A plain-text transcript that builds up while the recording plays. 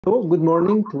So, good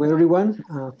morning to everyone.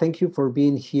 Thank you for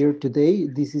being here today.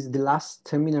 This is the last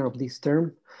seminar of this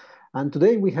term. And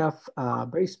today we have a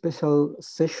very special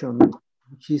session,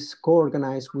 which is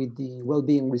co-organized with the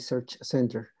Wellbeing Research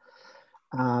Centre.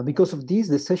 Because of this,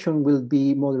 the session will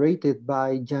be moderated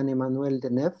by Jean-Emmanuel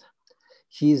Deneuve.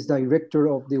 He is director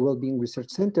of the Wellbeing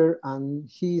Research Centre, and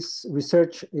his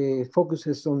research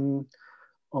focuses on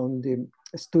the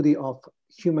study of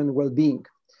human well-being.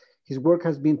 His work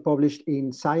has been published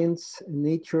in Science,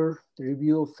 Nature, the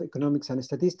Review of Economics and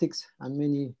Statistics, and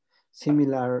many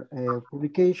similar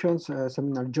publications,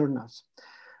 seminar journals.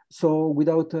 So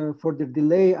without further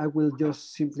delay, I will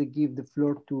just simply give the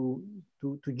floor to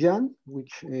Jan,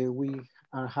 which we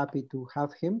are happy to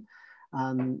have him.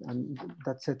 And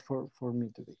that's it for me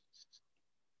today.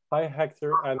 Hi,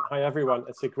 Hector, and hi, everyone.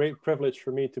 It's a great privilege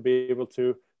for me to be able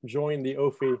to join the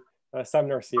OPHI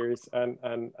Seminar Series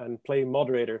and play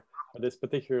moderator for this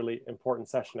particularly important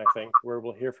session, I think, where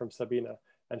we'll hear from Sabina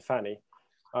and Fanny.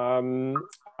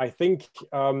 I think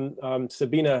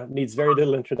Sabina needs very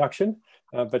little introduction,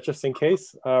 but just in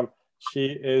case, she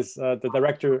is the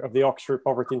director of the Oxford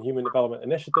Poverty and Human Development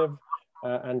Initiative,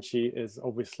 and she is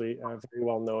obviously very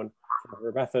well known for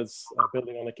her methods,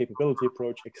 building on a capability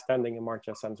approach, extending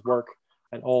Amartya Sen's work,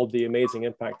 and all the amazing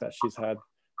impact that she's had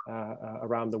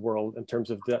around the world in terms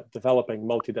of developing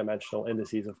multidimensional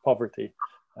indices of poverty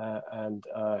and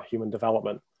human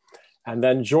development. And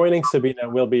then joining Sabina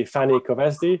will be Fanny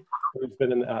Kovesdi, who's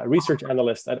been a research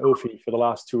analyst at OPHI for the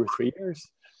last 2 or 3 years.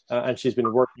 And she's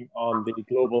been working on the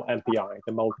global MPI,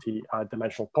 the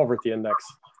Multidimensional Poverty Index,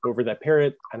 over that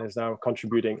period, and is now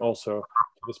contributing also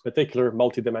to this particular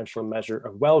multidimensional measure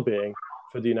of well-being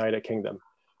for the United Kingdom.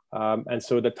 And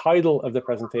so the title of the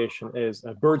presentation is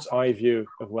A Bird's Eye View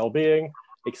of Well-being,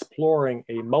 exploring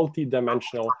a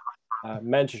multidimensional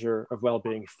measure of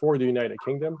well-being for the United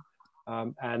Kingdom.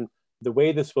 And the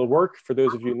way this will work, for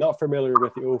those of you not familiar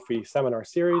with the OPHI Seminar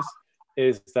Series,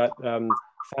 is that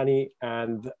Fanny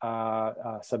and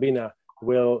Sabina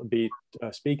will be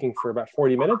speaking for about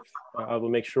 40 minutes. I will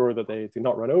make sure that they do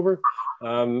not run over.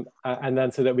 And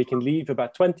then so that we can leave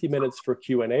about 20 minutes for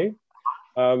Q&A.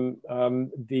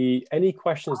 Any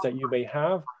questions that you may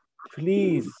have,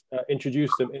 please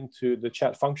introduce them into the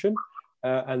chat function.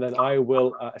 And then I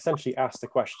will essentially ask the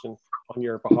question on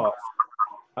your behalf.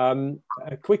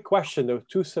 A quick question though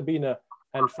to Sabina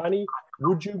and Fanny.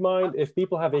 Would you mind if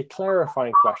people have a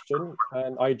clarifying question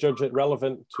and I judge it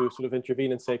relevant to sort of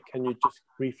intervene and say, can you just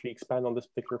briefly expand on this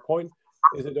particular point?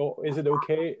 Is it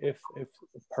okay if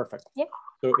perfect? Yep.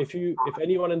 So if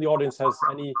anyone in the audience has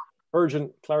any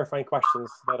urgent clarifying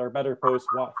questions that are better posed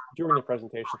during the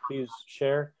presentation, please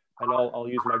share, and I'll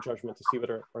use my judgment to see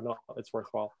whether or not it's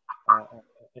worthwhile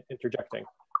interjecting.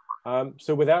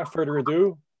 So without further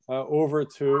ado, over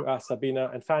to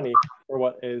Sabina and Fanny for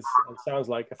what sounds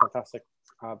like a fantastic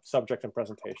subject and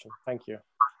presentation. Thank you.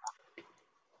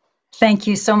 Thank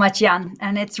you so much, Jan.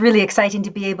 And it's really exciting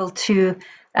to be able to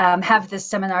have this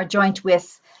seminar joint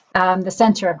with the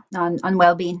Centre on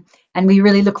Wellbeing. And we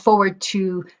really look forward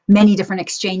to many different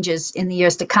exchanges in the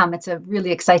years to come. It's a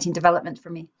really exciting development for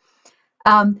me.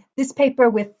 This paper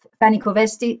with Fanny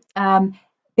Kovesdi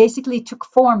basically took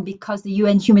form because the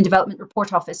UN Human Development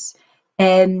Report Office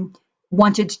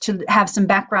wanted to have some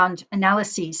background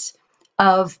analyses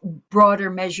of broader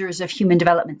measures of human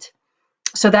development.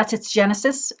 So that's its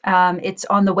genesis. It's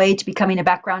on the way to becoming a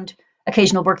background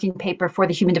occasional working paper for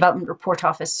the Human Development Report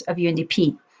Office of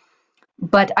UNDP.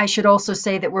 But I should also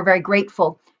say that we're very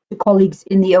grateful to colleagues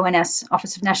in the ONS,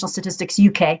 Office of National Statistics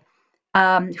UK,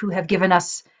 who have given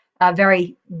us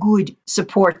very good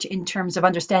support in terms of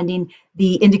understanding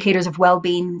the indicators of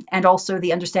well-being and also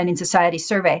the Understanding Society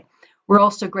survey. We're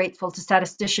also grateful to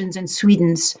statisticians in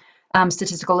Sweden's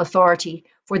statistical authority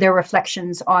for their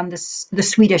reflections on the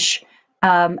Swedish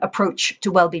approach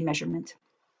to well-being measurement.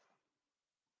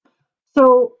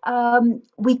 So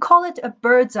we call it a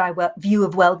bird's eye view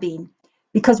of well-being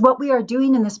because what we are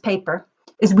doing in this paper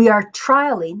is we are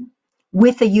trialing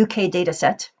with a UK data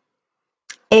set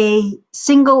a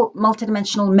single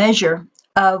multidimensional measure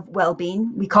of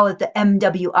well-being. We call it the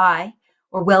MWI,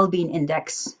 or Wellbeing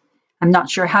Index. I'm not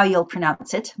sure how you'll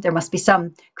pronounce it. There must be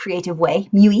some creative way,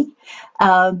 MUI,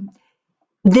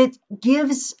 that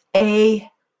gives a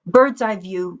bird's eye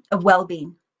view of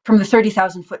well-being from the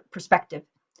 30,000 foot perspective,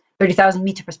 30,000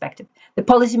 meter perspective. The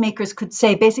policymakers could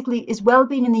say, basically, is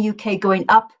well-being in the UK going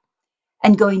up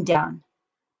and going down?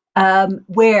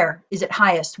 Where is it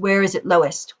highest? Where is it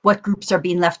lowest? What groups are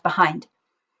being left behind?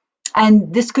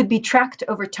 And this could be tracked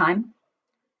over time.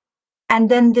 And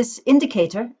then this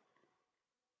indicator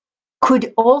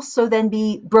could also then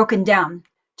be broken down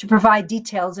to provide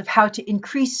details of how to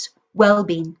increase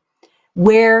well-being,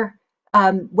 where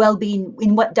well-being,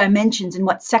 in what dimensions, in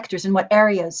what sectors, in what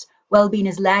areas well-being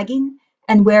is lagging,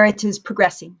 and where it is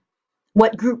progressing.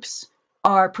 What groups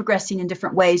are progressing in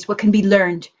different ways, what can be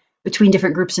learned between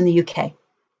different groups in the UK.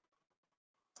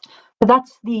 So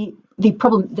that's the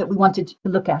problem that we wanted to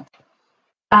look at.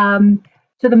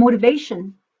 So the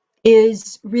motivation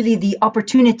is really the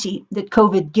opportunity that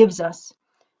COVID gives us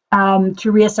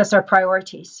to reassess our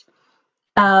priorities.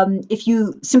 If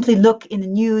you simply look in the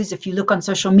news, if you look on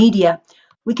social media,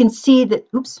 we can see that,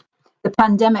 the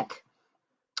pandemic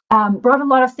brought a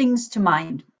lot of things to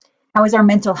mind. How is our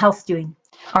mental health doing?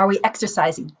 Are we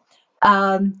exercising?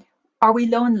 Are we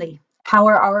lonely? How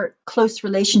are our close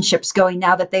relationships going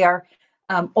now that they are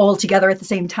all together at the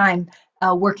same time,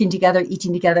 working together,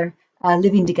 eating together,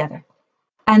 living together?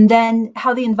 And then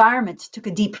how the environment took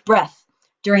a deep breath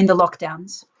during the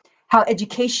lockdowns, how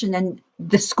education and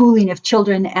the schooling of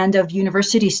children and of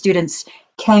university students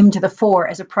came to the fore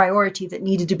as a priority that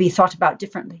needed to be thought about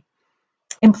differently.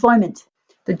 Employment,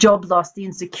 the job loss, the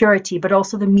insecurity, but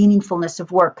also the meaningfulness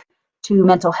of work to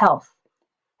mental health.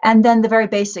 And then the very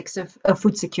basics of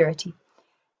food security.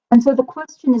 And so the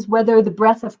question is whether the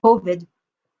breath of COVID,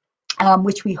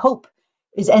 which we hope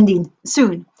is ending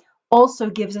soon, also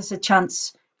gives us a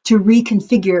chance to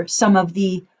reconfigure some of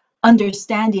the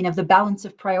understanding of the balance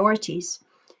of priorities,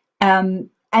 and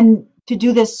to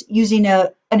do this using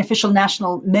an official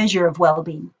national measure of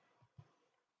well-being.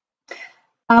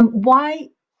 Why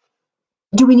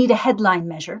do we need a headline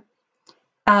measure?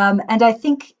 And I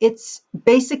think it's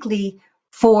basically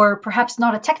for perhaps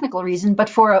not a technical reason, but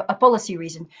for a policy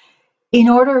reason. In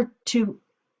order to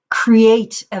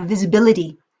create a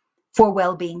visibility for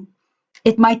well-being,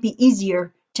 it might be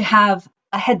easier to have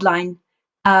a headline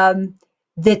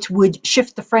that would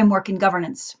shift the framework in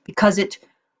governance, because it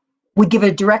would give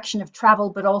a direction of travel,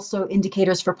 but also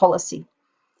indicators for policy.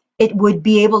 It would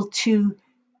be able to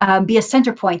be a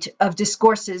center point of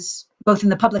discourses, both in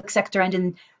the public sector and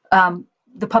in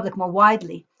the public more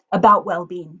widely, about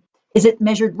well-being. Is it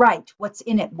measured right? What's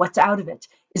in it? What's out of it?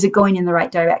 Is it going in the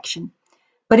right direction?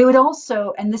 But it would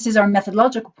also, and this is our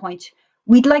methodological point,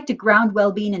 we'd like to ground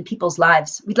well-being in people's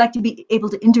lives. We'd like to be able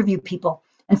to interview people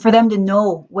and for them to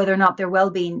know whether or not their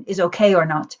well-being is okay or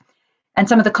not. And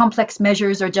some of the complex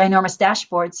measures or ginormous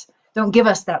dashboards don't give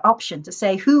us that option to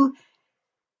say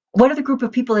what are the group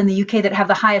of people in the UK that have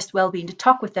the highest well-being, to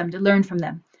talk with them, to learn from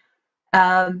them,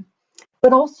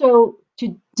 but also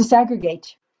to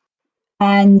disaggregate.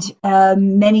 And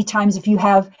many times, if you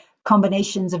have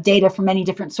combinations of data from many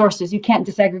different sources, you can't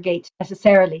disaggregate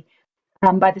necessarily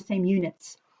by the same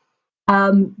units.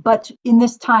 But in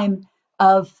this time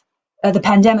of the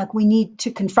pandemic, we need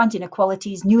to confront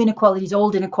inequalities, new inequalities,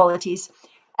 old inequalities,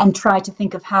 and try to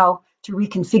think of how to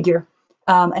reconfigure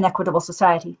an equitable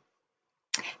society.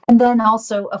 And then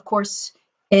also, of course,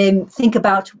 think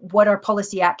about what are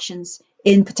policy actions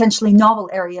in potentially novel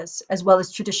areas as well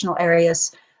as traditional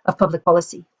areas of public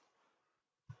policy.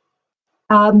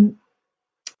 And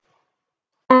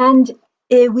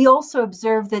we also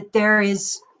observe that there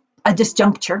is a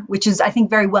disjuncture, which is, I think,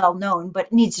 very well known,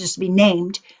 but needs to just be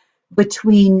named,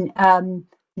 between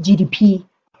GDP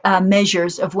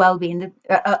measures of well-being,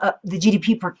 the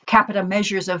GDP per capita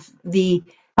measures of the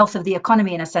health of the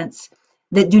economy, in a sense,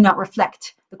 that do not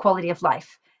reflect the quality of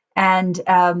life. And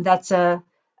that's, I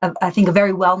think, a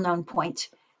very well-known point.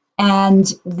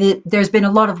 And there's been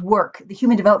a lot of work. The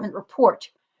Human Development Report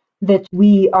that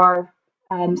we are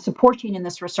supporting in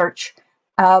this research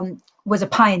was a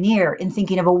pioneer in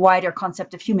thinking of a wider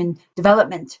concept of human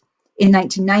development in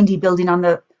 1990, building on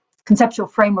the conceptual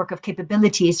framework of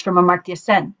capabilities from Amartya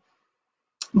Sen.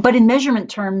 But in measurement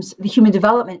terms, the Human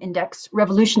Development Index,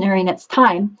 revolutionary in its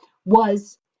time,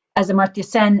 was, as Amartya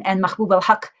Sen and Mahbub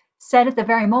al-Haq said at the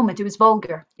very moment, it was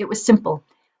vulgar, it was simple.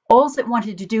 All it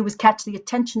wanted to do was catch the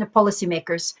attention of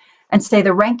policymakers and say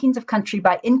the rankings of country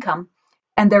by income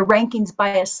and their rankings by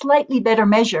a slightly better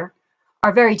measure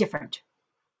are very different.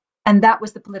 And that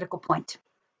was the political point.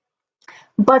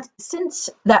 But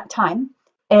since that time,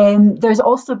 there's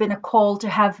also been a call to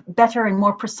have better and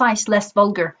more precise, less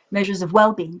vulgar measures of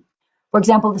well-being. For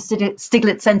example, the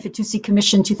Stiglitz-Sen-Fitoussi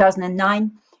Commission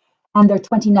 2009 and their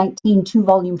 2019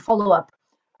 two-volume follow-up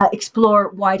explore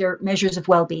wider measures of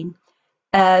well-being.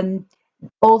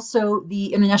 Also,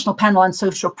 the International Panel on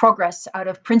Social Progress out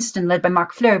of Princeton, led by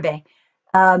Mark Fleurbe,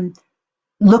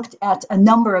 looked at a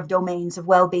number of domains of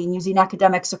well-being using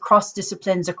academics across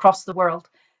disciplines across the world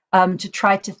to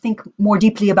try to think more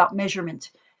deeply about measurement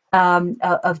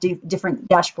of different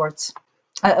dashboards,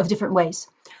 of different ways.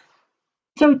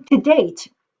 So to date,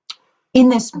 in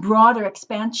this broader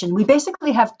expansion, we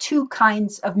basically have two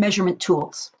kinds of measurement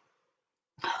tools.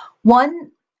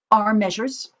 One are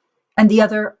measures, and the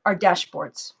other are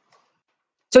dashboards.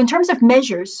 So in terms of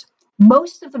measures,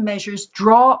 most of the measures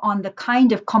draw on the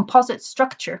kind of composite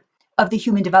structure of the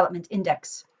Human Development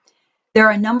Index. There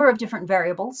are a number of different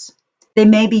variables. They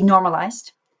may be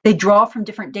normalized. They draw from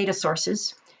different data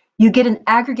sources. You get an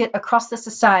aggregate across the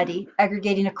society,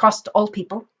 aggregating across all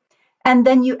people, and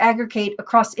then you aggregate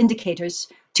across indicators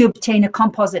to obtain a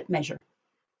composite measure.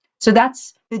 So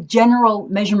that's the general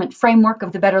measurement framework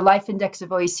of the Better Life Index of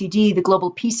OECD, the Global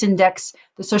Peace Index,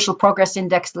 the Social Progress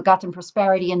Index, the Latin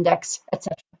Prosperity Index,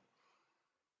 etc.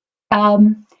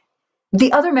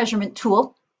 The other measurement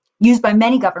tool used by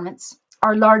many governments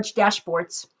are large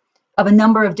dashboards of a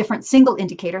number of different single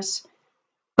indicators,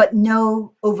 but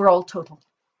no overall total.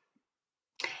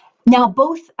 Now,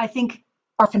 both, I think,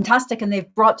 are fantastic and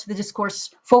they've brought the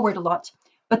discourse forward a lot,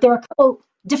 but there are a couple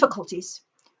difficulties.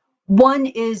 One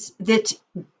is that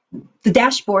the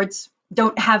dashboards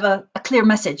don't have a clear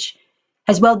message.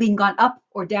 Has well-being gone up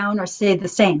or down or stayed the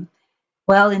same?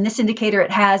 Well, in this indicator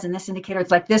it has, in this indicator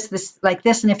it's like this like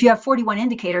this. And if you have 41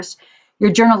 indicators,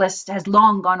 your journalist has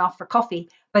long gone off for coffee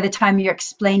by the time you're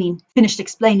finished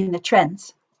explaining the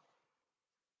trends.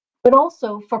 But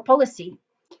also for policy,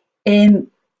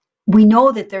 we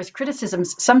know that there's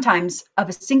criticisms sometimes of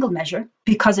a single measure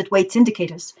because it weights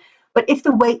indicators. But if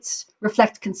the weights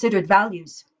reflect considered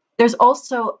values, there's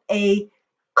also a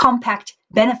compact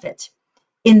benefit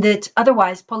in that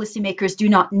otherwise policymakers do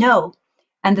not know.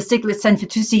 And the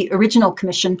Stiglitz-Sen-Fitoussi original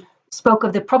commission spoke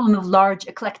of the problem of large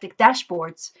eclectic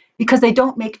dashboards because they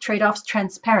don't make trade-offs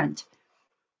transparent.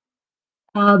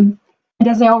 And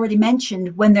as I already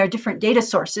mentioned, when there are different data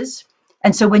sources,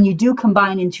 and so when you do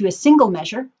combine into a single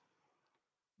measure,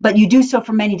 but you do so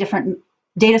from many different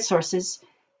data sources,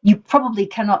 you probably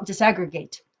cannot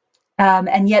disaggregate.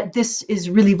 And yet this is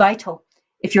really vital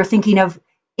if you're thinking of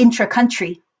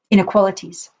intra-country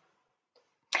inequalities.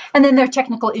 And then there are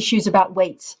technical issues about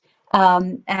weights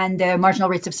and marginal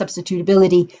rates of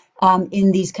substitutability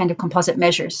in these kind of composite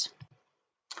measures.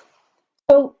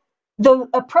 So the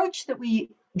approach that we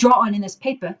draw on in this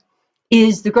paper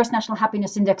is the Gross National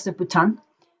Happiness Index of Bhutan,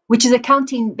 which is a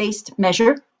counting-based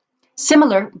measure,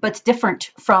 similar but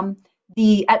different from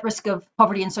the at-risk of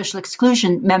poverty and social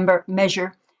exclusion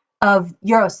measure of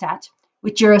Eurostat,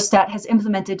 which Eurostat has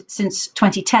implemented since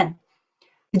 2010.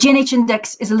 The GNH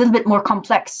index is a little bit more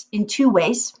complex in two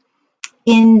ways,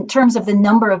 in terms of the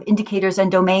number of indicators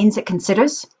and domains it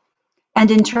considers, and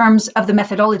in terms of the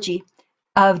methodology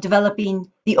of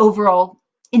developing the overall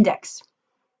index.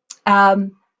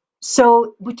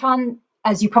 So Bhutan,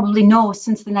 as you probably know,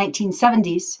 since the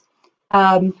 1970s,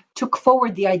 took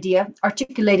forward the idea,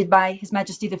 articulated by His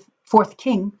Majesty the Fourth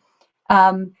King,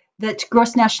 that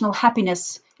gross national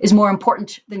happiness is more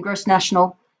important than gross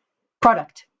national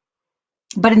product.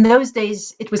 But in those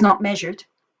days, it was not measured.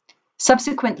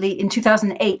 Subsequently, in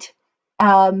 2008,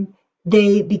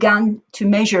 they began to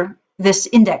measure this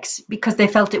index because they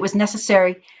felt it was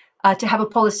necessary to have a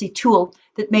policy tool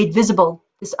that made visible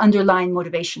this underlying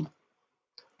motivation.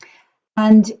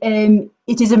 And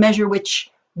it is a measure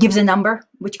which gives a number,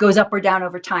 which goes up or down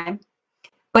over time,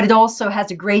 but it also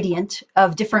has a gradient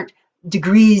of different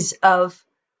degrees of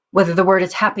whether the word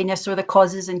is happiness or the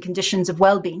causes and conditions of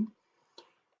well-being.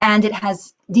 And it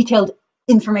has detailed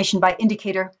information by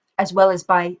indicator as well as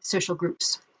by social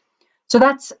groups. So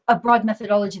that's a broad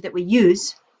methodology that we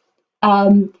use.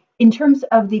 In terms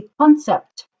of the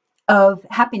concept of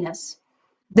happiness,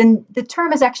 then the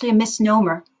term is actually a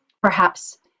misnomer,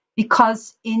 perhaps,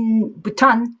 because in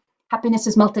Bhutan, happiness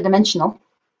is multidimensional.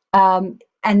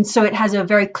 And so it has a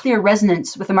very clear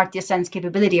resonance with Amartya Sen's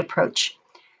capability approach.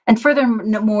 And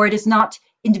furthermore, it is not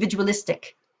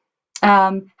individualistic.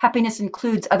 Happiness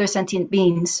includes other sentient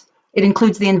beings. It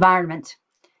includes the environment.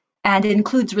 And it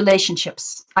includes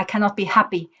relationships. I cannot be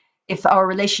happy if our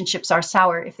relationships are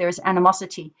sour, if there is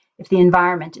animosity, if the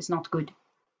environment is not good.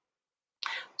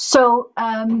 So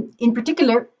in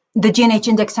particular, the GNH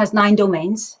index has 9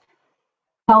 domains: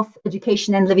 health,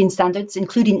 education, and living standards,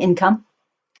 including income.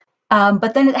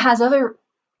 But then it has other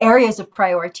areas of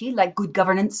priority, like good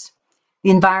governance,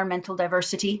 the environmental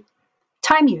diversity,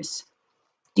 time use.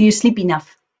 Do you sleep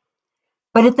enough?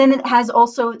 But then it has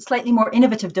also slightly more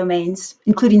innovative domains,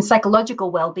 including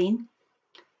psychological well-being,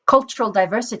 cultural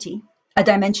diversity, a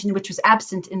dimension which was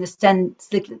absent in the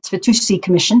Stiglitz-Fitoussi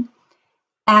Commission,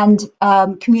 and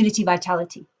community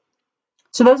vitality.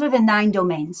 So those are the 9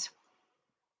 domains.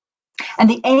 And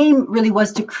the aim really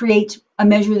was to create a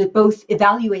measure that both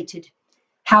evaluated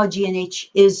how GNH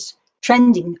is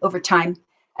trending over time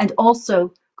and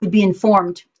also could be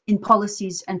informed in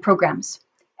policies and programs.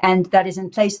 And that is in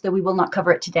place, though we will not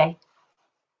cover it today.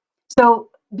 So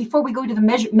before we go to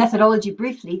the methodology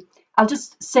briefly, I'll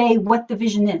just say what the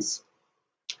vision is.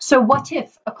 So what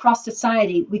if across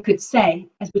society we could say,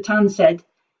 as Bhutan said,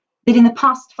 that in the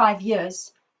past 5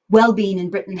 years, well-being in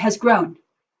Britain has grown?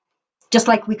 Just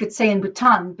like we could say in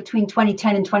Bhutan, between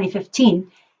 2010 and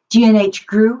 2015, GNH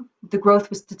grew, the growth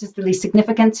was statistically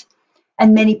significant,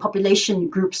 and many population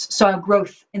groups saw a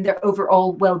growth in their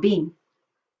overall well-being.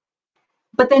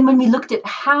 But then when we looked at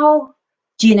how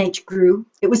GNH grew,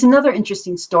 it was another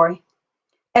interesting story.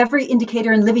 Every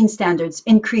indicator in living standards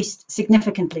increased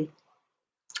significantly.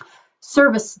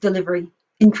 Service delivery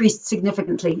increased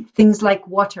significantly, things like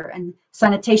water and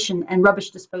sanitation and rubbish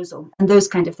disposal and those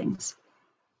kind of things.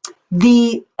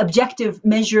 The objective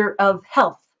measure of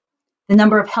health, the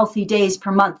number of healthy days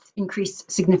per month, increased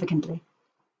significantly.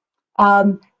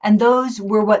 And those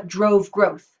were what drove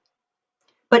growth.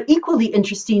 But equally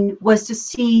interesting was to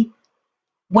see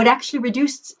what actually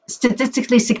reduced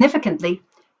statistically significantly,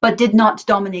 but did not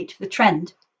dominate the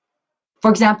trend.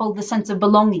 For example, the sense of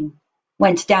belonging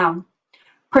went down.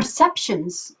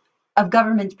 Perceptions of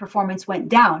government performance went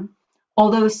down,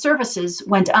 although services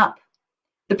went up.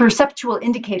 The perceptual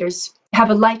indicators have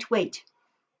a light weight,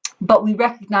 but we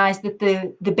recognize that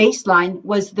the baseline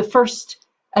was the first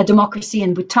democracy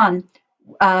in Bhutan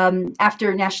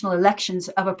after national elections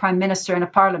of a prime minister and a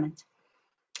parliament.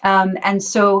 And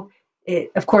so,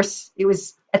 of course, it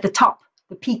was at the top,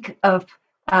 the peak of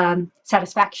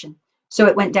satisfaction. So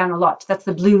it went down a lot. That's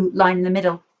the blue line in the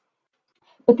middle.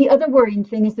 But the other worrying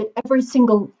thing is that every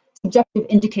single subjective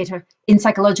indicator in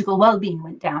psychological well-being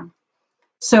went down.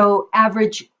 So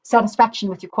average satisfaction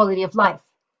with your quality of life.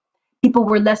 People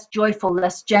were less joyful,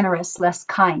 less generous, less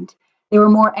kind. They were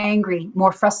more angry,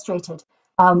 more frustrated,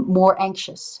 more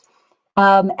anxious.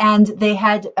 And they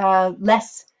had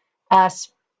less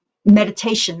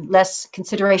meditation, less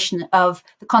consideration of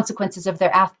the consequences of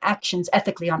their actions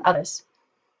ethically on others.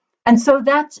 And so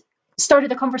that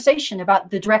started a conversation about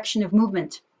the direction of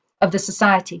movement of the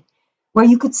society, where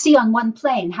you could see on one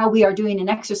plane how we are doing in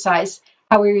exercise,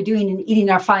 how we are doing in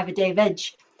eating our 5-a-day veg,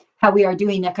 how we are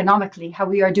doing economically, how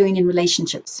we are doing in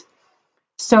relationships.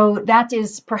 So that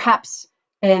is perhaps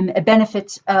a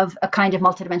benefit of a kind of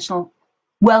multidimensional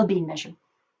well-being measure.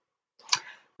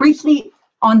 Briefly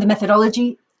on the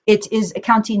methodology, it is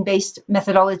accounting-based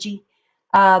methodology,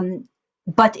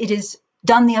 but it is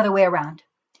done the other way around.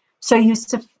 So you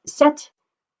set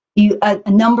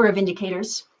a number of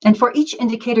indicators, and for each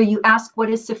indicator you ask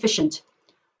what is sufficient.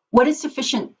 What is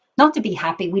sufficient not to be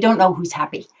happy, we don't know who's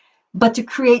happy, but to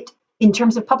create, in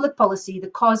terms of public policy, the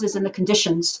causes and the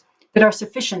conditions that are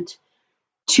sufficient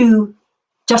to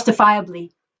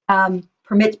justifiably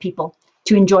permit people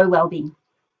to enjoy well-being.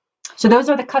 So those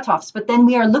are the cutoffs, but then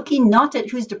we are looking not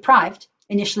at who's deprived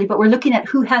initially, but we're looking at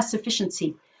who has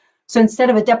sufficiency. So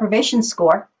instead of a deprivation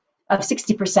score of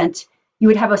 60%, you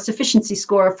would have a sufficiency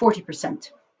score of 40%.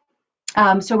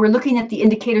 So we're looking at the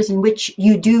indicators in which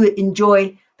you do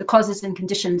enjoy the causes and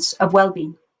conditions of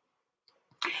well-being.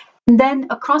 And then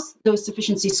across those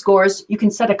sufficiency scores, you can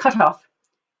set a cutoff.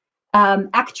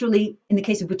 Actually, in the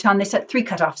case of Bhutan, they set 3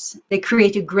 cutoffs. They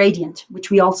create a gradient, which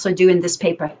we also do in this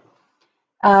paper.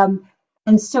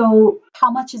 And so how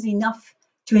much is enough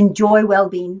to enjoy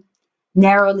well-being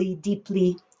narrowly,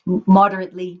 deeply,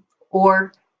 moderately,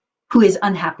 or who is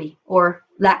unhappy or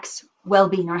lacks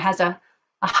well-being or has a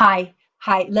high,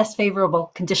 less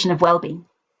favorable condition of well-being.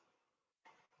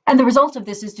 And the result of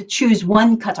this is to choose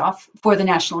one cutoff for the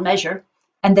national measure,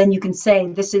 and then you can say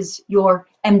this is your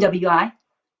MWI,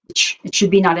 which it should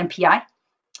be not MPI,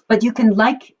 but you can,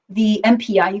 like the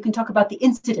MPI, you can talk about the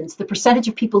incidence, the percentage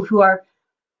of people who are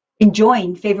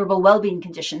enjoying favorable well-being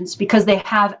conditions because they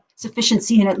have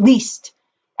sufficiency in at least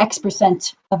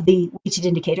X% of the weighted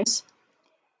indicators.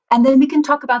 And then we can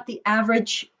talk about the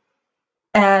average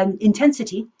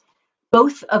intensity,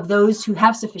 both of those who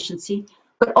have sufficiency,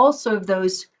 but also of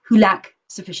those who lack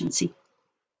sufficiency.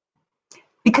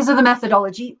 Because of the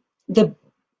methodology, the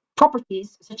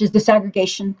properties such as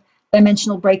disaggregation,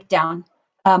 dimensional breakdown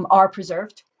are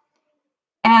preserved.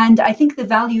 And I think the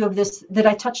value of this that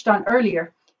I touched on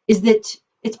earlier is that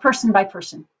it's person by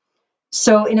person.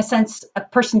 So in a sense, a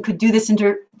person could do this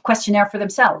questionnaire for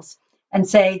themselves and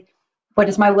say, what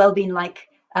is my well-being like?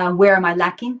 Where am I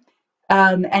lacking?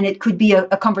 And it could be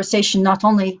a conversation not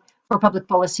only for public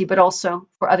policy, but also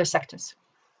for other sectors.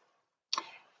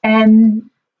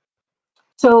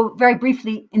 So very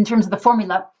briefly, in terms of the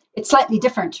formula, it's slightly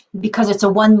different because it's a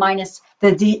 1 minus,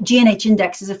 the GNH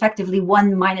index is effectively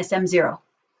 1 minus M0.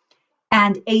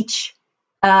 And H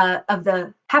of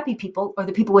the happy people, or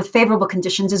the people with favorable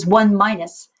conditions, is 1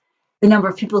 minus the number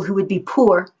of people who would be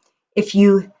poor if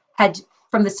you had,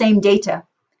 from the same data,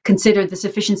 considered the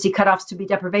sufficiency cutoffs to be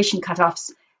deprivation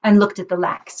cutoffs and looked at the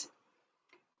lacks.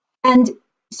 And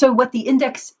so what the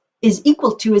index is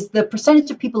equal to is the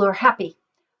percentage of people who are happy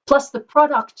plus the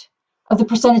product of the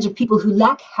percentage of people who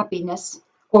lack happiness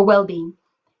or well-being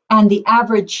and the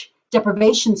average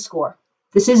deprivation score.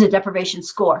 This is a deprivation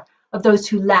score of those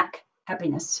who lack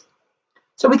happiness.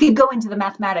 So we could go into the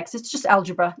mathematics. It's just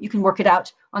algebra. You can work it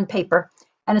out on paper.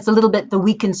 And it's a little bit the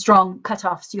weak and strong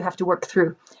cutoffs you have to work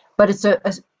through. But it's a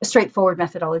straightforward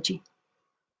methodology.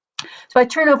 So I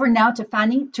turn over now to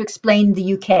Fanny to explain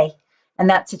the UK and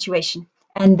that situation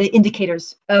and the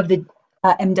indicators of the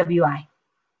MWI.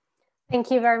 Thank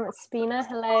you very much, Sabina.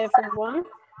 Hello, everyone.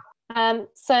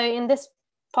 So in this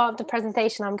part of the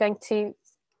presentation, I'm going to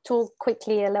talk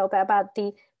quickly a little bit about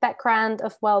the background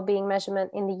of wellbeing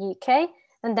measurement in the UK,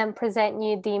 and then present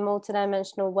you the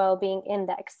Multidimensional Wellbeing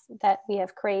Index that we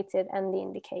have created and the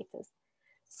indicators.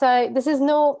 So this is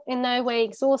in no way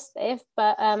exhaustive,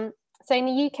 but so in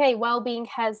the UK, wellbeing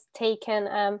has taken,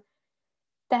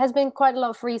 there has been quite a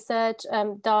lot of research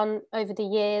done over the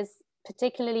years,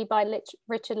 particularly by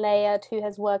Richard Layard, who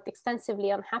has worked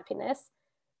extensively on happiness.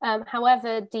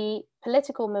 However, the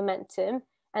political momentum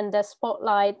and the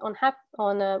spotlight on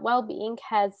well-being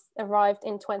has arrived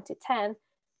in 2010,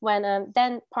 when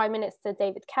then Prime Minister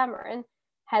David Cameron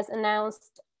has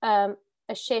announced a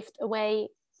shift away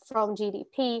from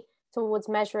GDP towards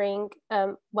measuring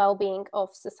well-being of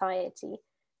society.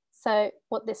 So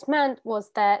what this meant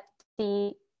was that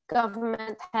the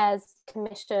government has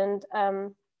commissioned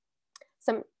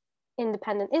some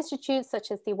independent institutes,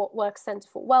 such as the What Centre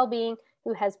for Wellbeing,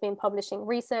 who has been publishing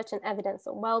research and evidence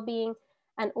on well-being.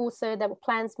 And also there were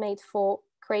plans made for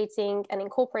creating and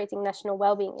incorporating national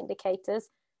wellbeing indicators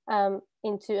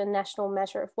into a national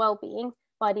measure of well-being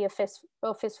by the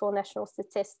Office for National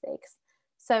Statistics.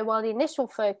 So while the initial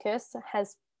focus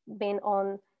has been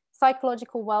on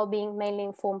psychological well-being, mainly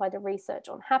informed by the research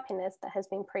on happiness that has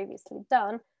been previously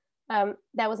done,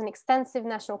 there was an extensive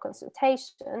national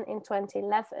consultation in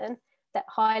 2011 that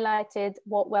highlighted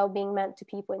what well-being meant to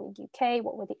people in the UK,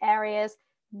 what were the areas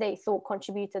they thought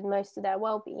contributed most to their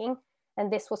well-being.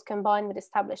 And this was combined with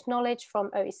established knowledge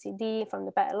from OECD, from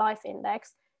the Better Life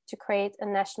Index, to create a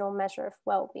national measure of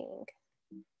well-being.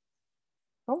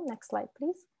 Oh, next slide,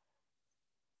 please.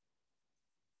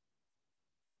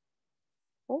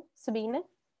 Oh, Sabine,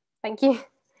 thank you.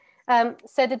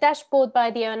 So the dashboard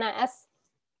by the ONS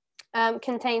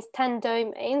contains 10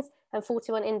 domains and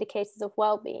 41 indicators of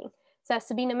well-being. So as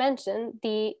Sabine mentioned,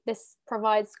 this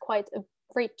provides quite a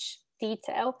rich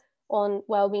detail on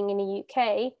well-being in the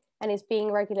UK and is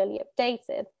being regularly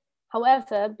updated.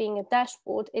 However, being a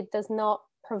dashboard, it does not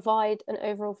provide an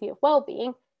overall view of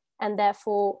well-being, and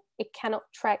therefore it cannot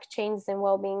track changes in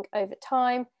well-being over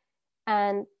time.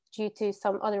 And due to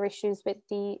some other issues with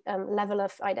the level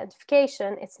of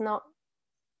identification, it's not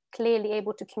clearly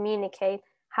able to communicate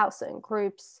how certain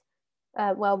groups'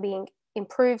 well-being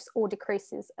improves or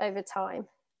decreases over time.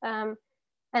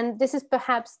 And this is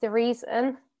perhaps the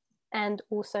reason, and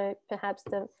also perhaps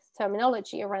the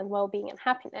terminology around well-being and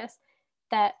happiness,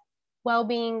 that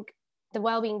the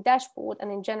well-being dashboard and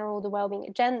in general the well-being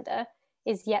agenda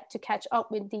is yet to catch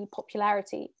up with the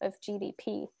popularity of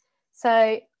GDP.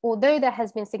 So although there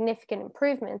has been significant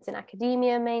improvements in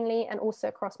academia mainly, and also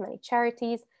across many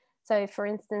charities, so for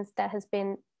instance, there has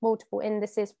been multiple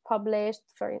indices published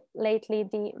for lately,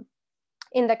 the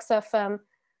index of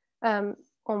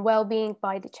on well-being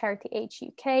by the charity Age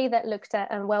UK that looked at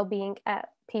well-being at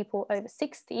people over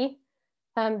 60,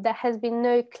 there has been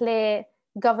no clear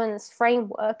governance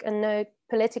framework and no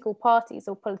political parties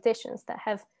or politicians that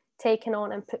have taken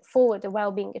on and put forward a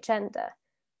well-being agenda.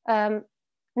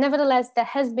 Nevertheless, there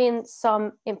has been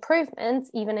some improvements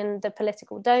even in the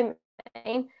political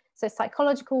domain. So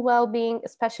psychological well-being,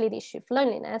 especially the issue of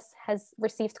loneliness, has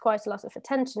received quite a lot of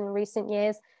attention in recent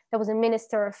years. There was a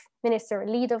minister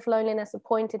lead of loneliness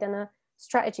appointed and a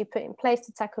strategy put in place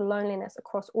to tackle loneliness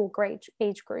across all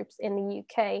age groups in the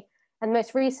UK. And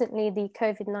most recently, the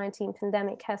COVID-19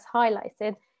 pandemic has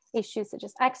highlighted issues such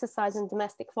as exercise and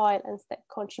domestic violence that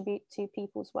contribute to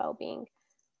people's well-being.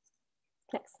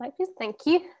 Next slide, please. Thank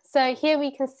you. So here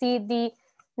we can see the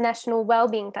National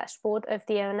Wellbeing Dashboard of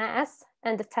the ONS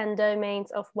and the 10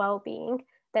 domains of well-being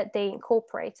that they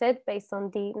incorporated based on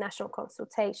the national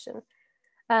consultation.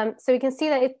 So we can see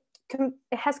that it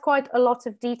has quite a lot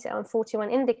of detail and 41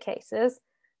 indicators,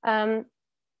 and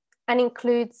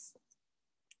includes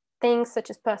things such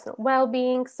as personal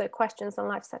well-being, so questions on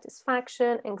life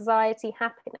satisfaction, anxiety,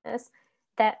 happiness,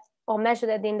 that are measured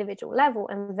at the individual level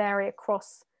and vary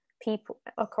across people,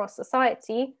 across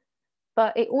society,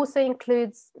 but it also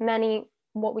includes many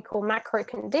what we call macro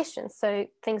conditions, so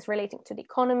things relating to the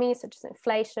economy, such as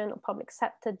inflation or public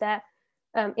sector debt,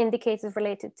 indicators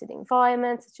related to the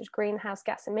environment, such as greenhouse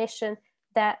gas emission,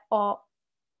 that are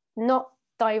not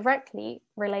directly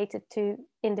related to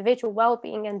individual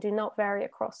well-being and do not vary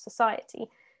across society.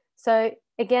 So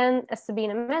again, as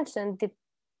Sabina mentioned,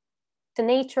 the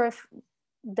nature of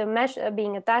the measure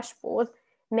being a dashboard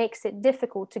makes it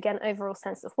difficult to get an overall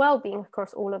sense of well-being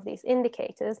across all of these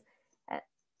indicators,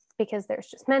 because there's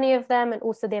just many of them, and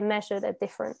also they're measured at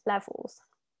different levels.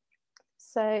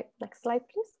 So next slide,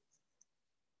 please.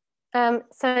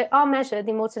 So our measure,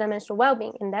 the Multidimensional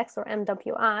Wellbeing Index, or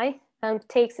MWI,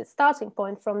 takes its starting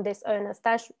point from this ONS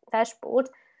dashboard.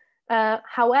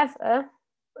 However,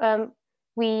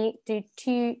 we do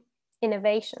two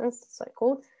innovations,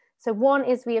 so-called. So one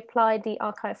is we apply the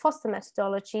Alkire-Foster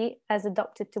methodology as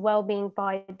adopted to wellbeing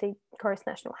by the Gross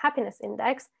National Happiness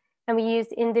Index, and we use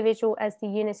the individual as the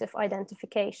unit of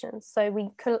identification. So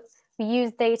we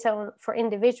use data for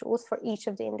individuals for each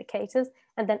of the indicators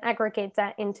and then aggregate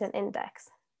that into an index.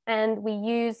 And we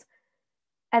use,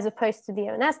 as opposed to the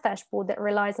ONS dashboard that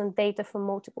relies on data from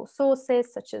multiple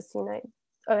sources, such as,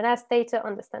 ONS data,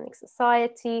 Understanding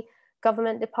Society,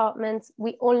 government departments,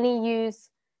 we only use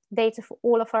data for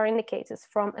all of our indicators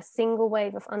from a single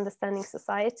wave of Understanding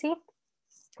Society,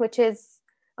 which is,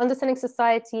 Understanding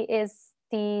Society is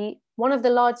one of the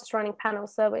largest running panel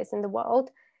surveys in the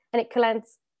world, and it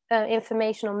collects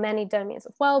information on many domains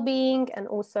of well-being and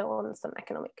also on some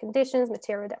economic conditions,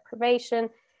 material deprivation,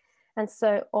 and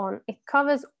so on. It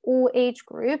covers all age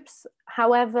groups.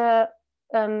 However,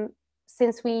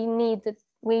 since we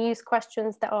use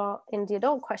questions that are in the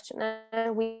adult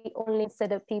questionnaire, we only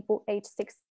consider people aged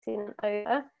 16 and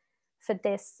over for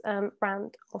this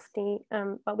round of the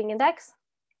Wellbeing Index.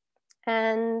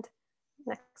 And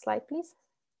next slide, please.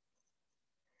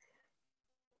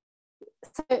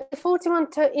 So the 41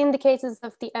 indicators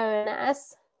of the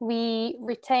ONS, we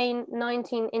retain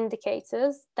 19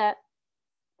 indicators that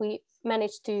we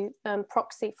managed to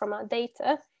proxy from our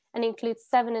data, and include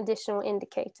 7 additional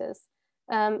indicators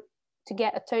to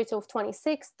get a total of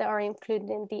 26 that are included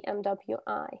in the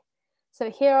MWI. So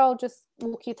here I'll just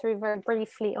walk you through very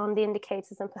briefly on the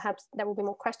indicators, and perhaps there will be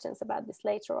more questions about this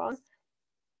later on.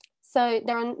 So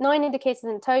there are 9 indicators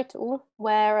in total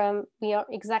where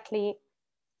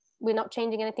we're not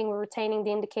changing anything, we're retaining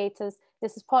the indicators.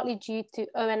 This is partly due to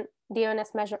the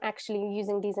ONS measure actually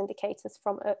using these indicators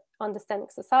from Understanding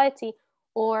Society,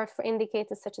 or for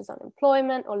indicators such as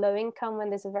unemployment or low income, when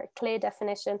there's a very clear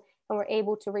definition and we're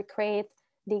able to recreate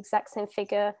the exact same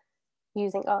figure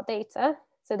using our data.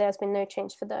 So there's been no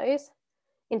change for those.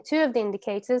 In 2 of the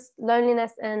indicators,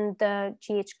 loneliness and the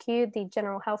GHQ, the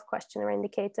General Health Questionnaire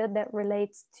indicator that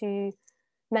relates to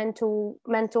mental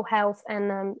health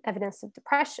and evidence of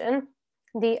depression,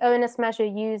 the ONS measure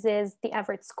uses the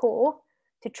average score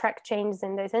to track changes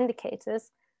in those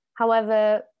indicators.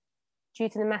 However, due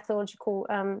to the methodological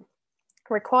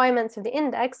requirements of the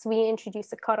index, we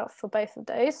introduce a cutoff for both of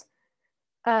those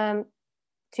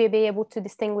to be able to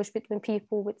distinguish between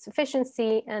people with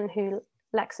sufficiency and who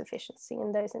lack sufficiency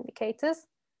in those indicators.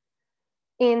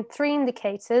 In 3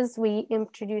 indicators, we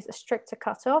introduce a stricter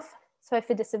cutoff. So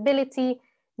for disability,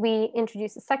 we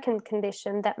introduce a second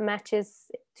condition that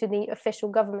matches to the official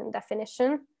government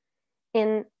definition.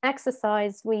 In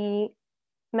exercise, we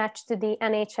match to the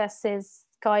NHS's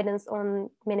guidance on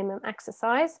minimum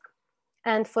exercise.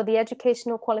 And for the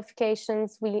educational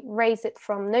qualifications, we raise it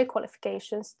from no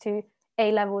qualifications to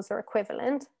A levels or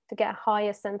equivalent to get a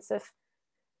higher sense of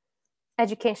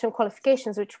educational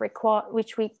qualifications which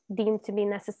we deem to be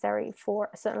necessary for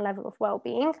a certain level of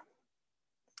well-being.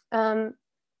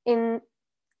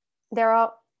 There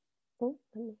are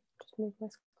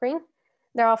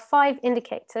 5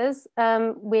 indicators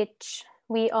which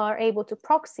we are able to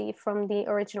proxy from the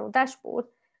original dashboard.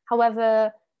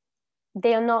 However,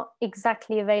 they are not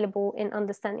exactly available in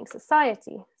Understanding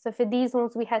Society. So for these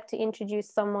ones, we had to introduce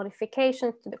some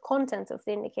modifications to the content of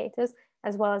the indicators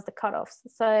as well as the cutoffs.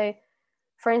 So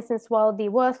for instance, while the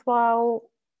worthwhile,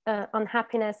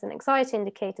 unhappiness and anxiety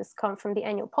indicators come from the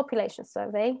annual population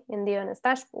survey in the ONS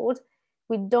dashboard,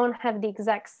 we don't have the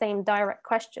exact same direct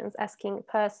questions asking a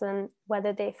person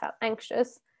whether they felt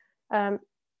anxious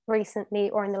recently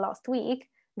or in the last week.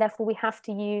 Therefore, we have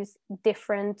to use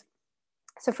different.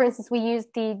 So for instance, we use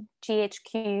the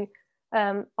GHQ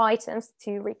items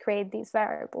to recreate these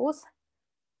variables.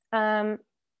 And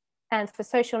for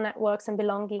social networks and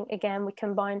belonging, again, we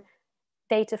combine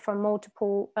data from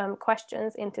multiple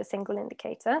questions into a single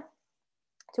indicator.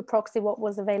 to proxy what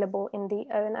was available in the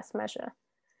ONS measure.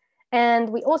 And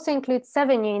we also include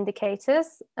 7 new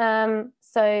indicators.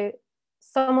 So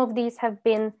some of these have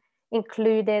been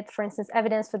included, for instance,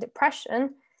 evidence for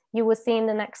depression. You will see in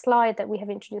the next slide that we have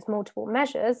introduced multiple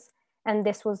measures, and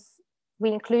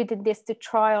we included this to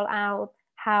trial out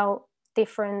how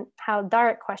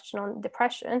direct question on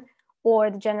depression or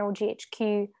the general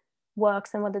GHQ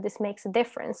works and whether this makes a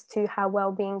difference to how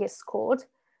well-being is scored.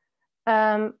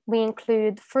 We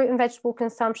include fruit and vegetable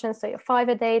consumption, so your 5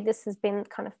 a day. This has been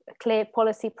kind of a clear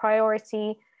policy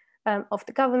priority of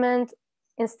the government.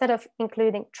 Instead of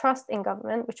including trust in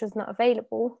government, which was not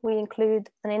available, we include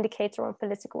an indicator on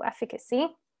political efficacy.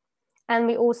 And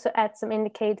we also add some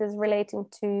indicators relating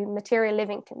to material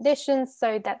living conditions.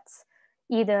 So that's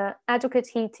either adequate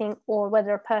heating or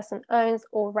whether a person owns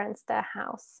or rents their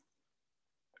house.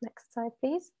 Next slide,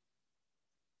 please.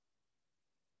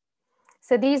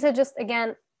 So these are just,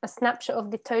 again, a snapshot of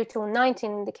the total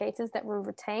 19 indicators that were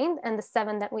retained and the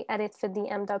 7 that we added for the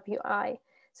MWI.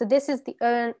 So this is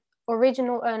the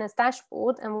original owner's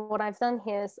dashboard. And what I've done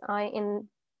here is in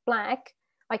black,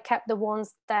 I kept the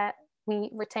ones that we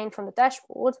retained from the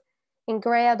dashboard. In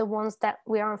gray are the ones that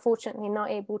we are unfortunately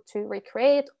not able to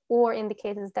recreate, or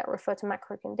indicators that refer to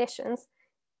macro conditions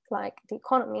like the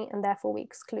economy, and therefore we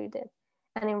excluded.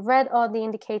 And in red are the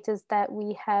indicators that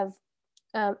we have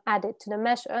added to the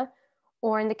measure,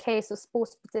 or in the case of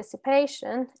sports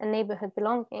participation and neighborhood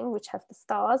belonging, which have the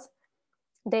stars,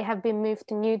 they have been moved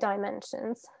to new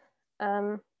dimensions,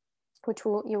 which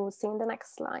you will see in the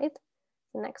next slide.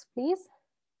 The next, please.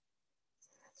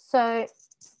 So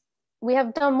we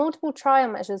have done multiple trial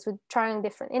measures with trying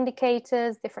different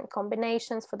indicators, different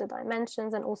combinations for the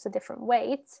dimensions, and also different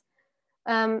weights.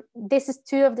 This is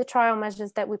 2 of the trial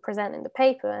measures that we present in the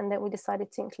paper and that we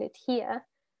decided to include here.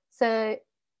 So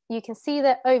you can see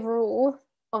that overall,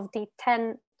 of the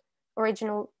 10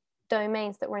 original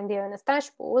domains that were in the owner's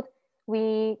dashboard,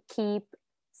 we keep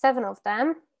 7 of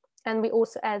them, and we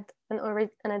also add an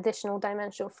additional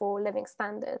dimension for living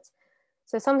standards.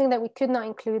 So something that we could not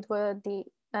include were the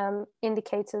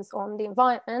indicators on the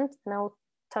environment, and I'll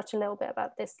touch a little bit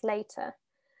about this later.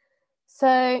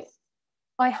 So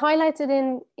I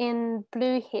highlighted in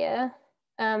blue here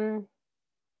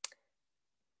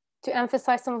to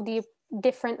emphasize some of the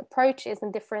different approaches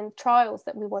and different trials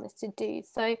that we wanted to do.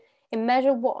 So in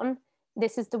measure 1,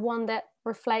 this is the one that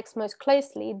reflects most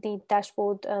closely the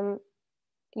dashboard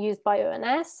used by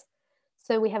ONS.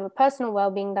 So we have a personal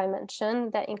well-being dimension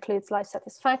that includes life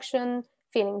satisfaction,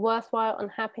 feeling worthwhile,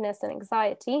 unhappiness, and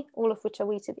anxiety, all of which are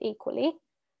weighted equally.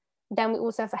 Then we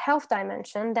also have a health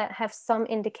dimension that have some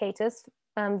indicators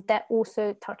that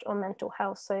also touch on mental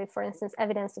health. So for instance,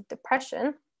 evidence of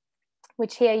depression,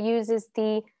 which here uses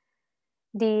the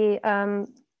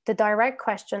direct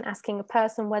question asking a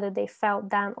person whether they felt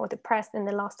down or depressed in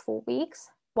the last 4 weeks,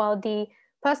 while the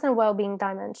personal well-being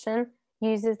dimension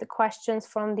uses the questions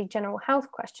from the general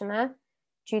health questionnaire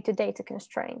due to data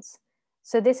constraints.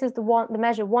 So this is the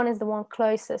measure 1 is the one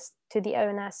closest to the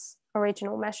ONS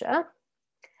original measure.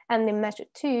 And in measure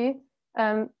 2,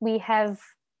 we have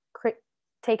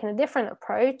taken a different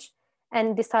approach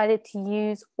and decided to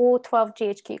use all 12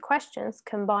 GHQ questions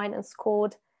combined and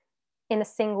scored in a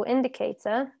single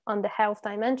indicator on the health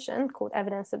dimension called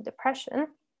evidence of depression.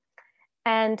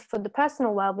 And for the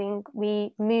personal well-being,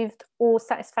 we moved all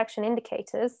satisfaction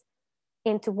indicators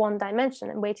into one dimension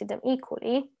and weighted them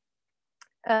equally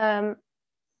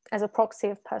as a proxy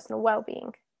of personal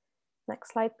well-being.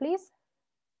 Next slide, please.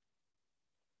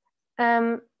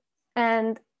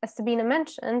 And as Sabina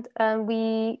mentioned,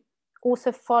 we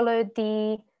also followed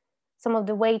some of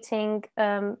the weighting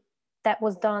that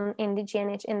was done in the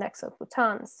GNH index of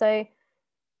Bhutan. So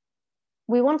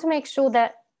we want to make sure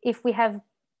that if we have,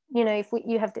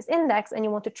 you have this index and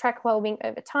you want to track well-being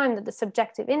over time, that the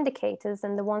subjective indicators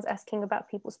and the ones asking about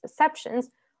people's perceptions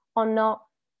are not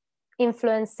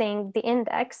influencing the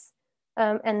index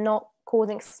and not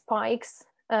causing spikes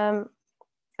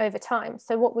over time.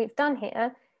 So what we've done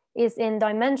here is in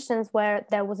dimensions where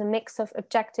there was a mix of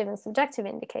objective and subjective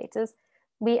indicators,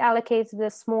 we allocated a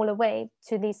smaller weight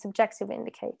to these subjective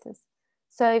indicators.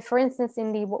 So for instance,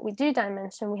 in the what we do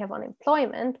dimension, we have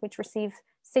unemployment, which receives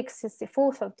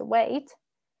 6/64 of the weight,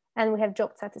 and we have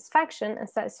job satisfaction and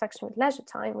satisfaction with leisure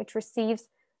time, which receives,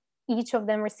 each of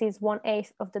them receives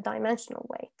 1/8 of the dimensional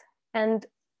weight. And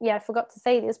yeah, I forgot to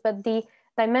say this, but the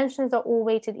dimensions are all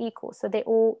weighted equal, so they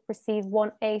all receive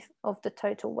 1/8 of the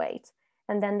total weight.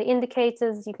 And then the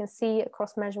indicators you can see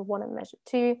across measure 1 and measure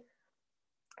 2,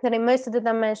 that in most of the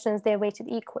dimensions, they're weighted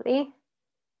equally,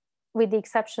 with the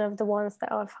exception of the ones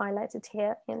that I've highlighted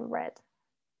here in red.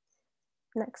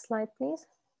 Next slide, please.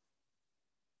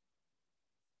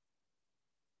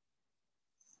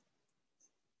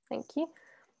 Thank you.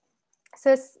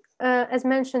 So as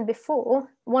mentioned before,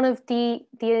 one of the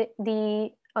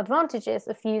advantages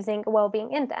of using a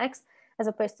wellbeing index as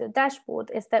opposed to a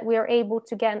dashboard is that we are able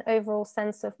to get an overall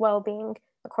sense of well-being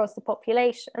across the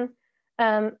population.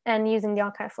 And using the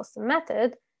Alkire-Foster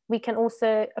method, we can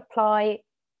also apply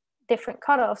different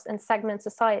cutoffs and segment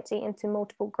society into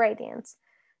multiple gradients.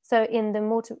 So in the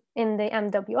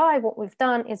MWI, what we've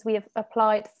done is we have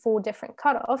applied 4 different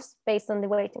cutoffs based on the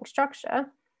weighting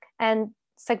structure and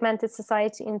segmented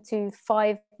society into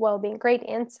 5 well-being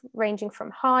gradients ranging from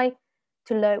high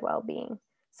to low well-being.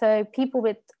 So people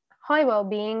with high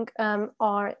well-being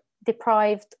are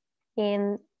deprived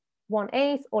in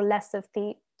 1/8 or less of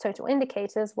the total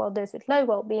indicators, while those with low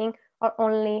well-being are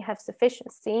only have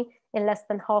sufficiency in less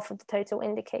than half of the total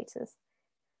indicators.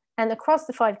 And across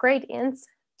the 5 gradients,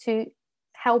 to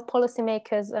help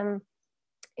policymakers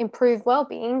improve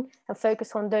well-being and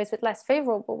focus on those with less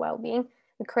favorable well-being,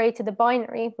 we created a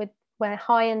binary where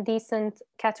high and decent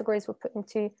categories were put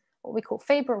into what we call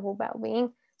favorable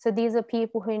well-being. So these are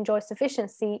people who enjoy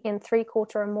sufficiency in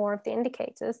 3/4 or more of the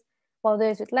indicators, while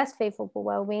those with less favorable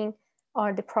well-being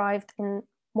are deprived in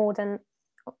more than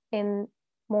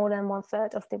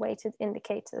 1/3 of the weighted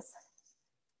indicators.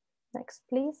 Next,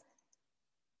 please.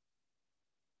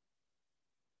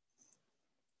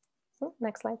 Oh,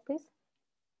 next slide, please.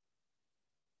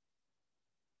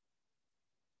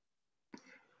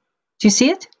 Do you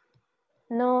see it?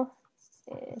 No,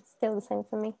 it's still the same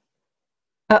for me.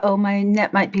 Uh-oh, my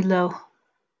net might be low.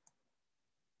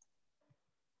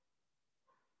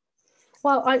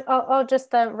 Well, I'll just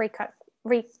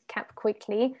recap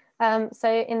quickly. So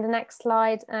in the next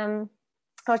slide, I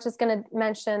was just going to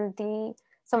mention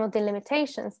some of the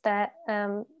limitations that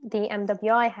the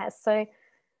MWI has. So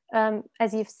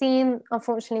as you've seen,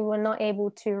 unfortunately, we're not able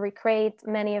to recreate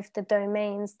many of the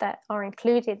domains that are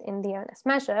included in the ONS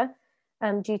measure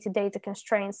due to data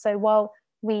constraints. So while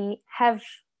we have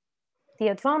the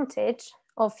advantage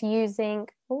of using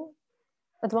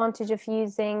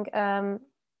a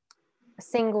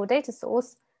single data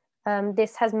source,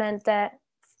 this has meant that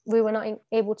we were not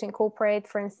able to incorporate,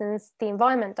 for instance, the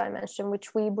environment dimension,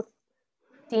 which we would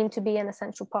deem to be an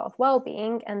essential part of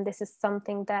well-being. And this is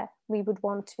something that we would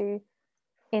want to,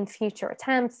 in future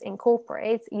attempts,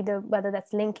 incorporate, either whether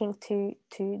that's linking to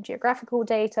geographical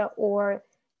data or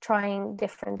trying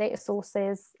different data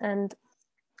sources and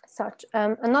such.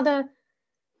 Another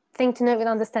thing to note with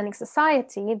understanding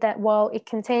society, that while it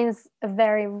contains a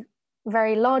very,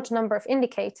 very large number of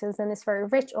indicators and is very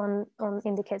rich on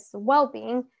indicators of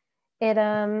well-being, it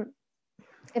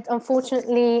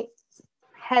unfortunately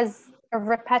has a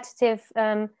repetitive,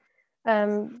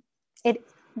 it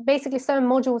basically some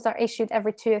modules are issued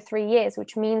every 2 or 3 years,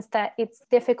 which means that it's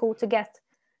difficult to get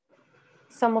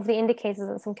some of the indicators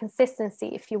and some consistency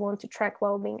if you want to track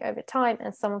well-being over time,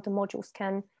 and some of the modules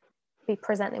can be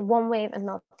presented in one way and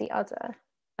not the other.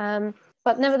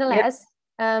 But nevertheless,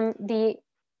 the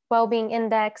Wellbeing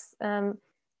Index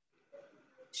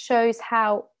shows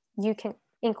how you can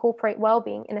incorporate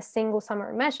well-being in a single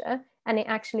summary measure, and it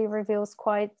actually reveals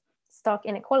quite stark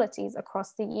inequalities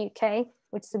across the UK,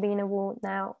 which Sabina will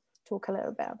now talk a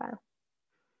little bit about.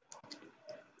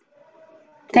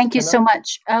 Thank you so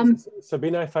much.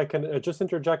 Sabina, if I can just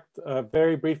interject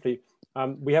very briefly,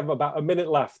 we have about a minute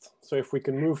left, so if we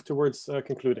can move towards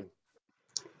concluding.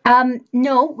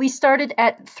 No, we started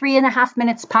at 3.5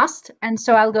 minutes past, and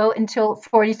so I'll go until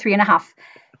 43.5.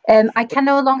 I can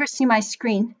no longer see my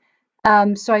screen,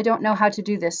 so I don't know how to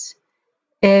do this.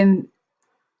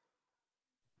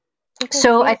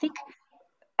 So I think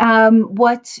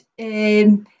what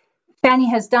Fanny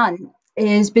has done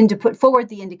has been to put forward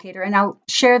the indicator, and I'll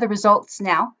share the results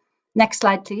now. Next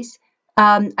slide, please.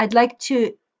 I'd like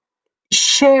to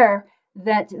share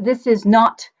that this is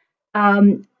not,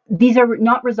 these are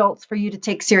not results for you to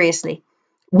take seriously.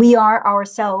 We are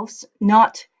ourselves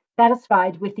not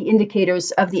satisfied with the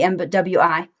indicators of the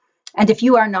MWI. And if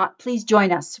you are not, please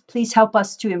join us. Please help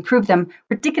us to improve them,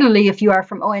 particularly if you are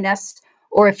from ONS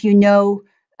or if you know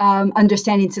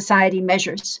understanding society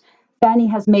measures. Fanny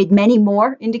has made many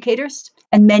more indicators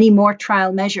and many more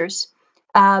trial measures.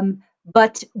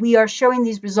 But we are showing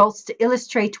these results to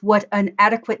illustrate what an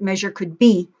adequate measure could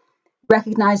be,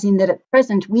 recognizing that at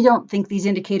present, we don't think these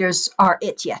indicators are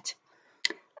it yet.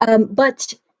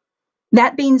 But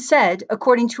that being said,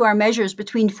 according to our measures,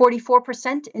 between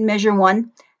 44% in measure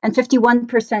 1 and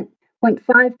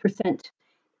 51.5%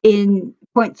 in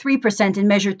 0.3% in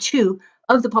measure 2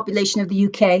 of the population of the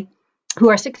UK who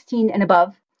are 16 and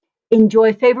above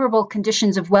enjoy favorable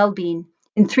conditions of well-being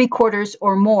in 3/4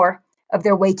 or more of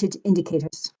their weighted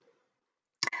indicators.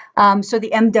 So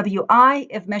the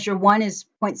MWI of measure 1 is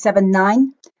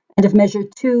 0.79, and of measure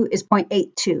 2 is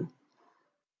 0.82.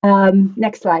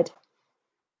 Next slide.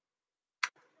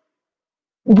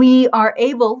 We are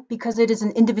able, because it is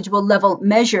an individual level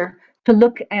measure, to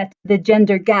look at the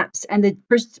gender gaps and the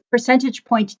percentage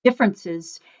point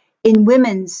differences in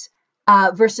women's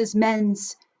versus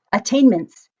men's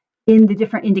attainments in the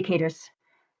different indicators.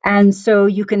 And so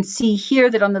you can see here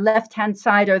that on the left-hand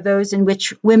side are those in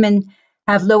which women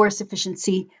have lower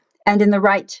sufficiency, and in the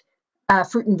right,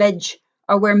 fruit and veg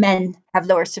are where men have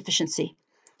lower sufficiency.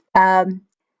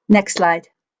 Next slide.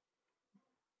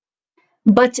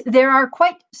 But there are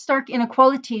quite stark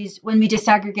inequalities when we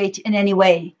disaggregate in any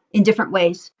way, in different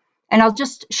ways. And I'll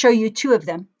just show you two of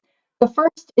them. The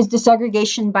first is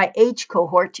disaggregation by age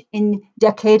cohort in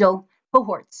decadal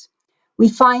cohorts. We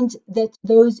find that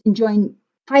those enjoying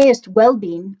highest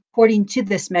well-being, according to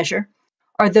this measure,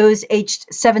 are those aged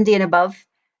 70 and above,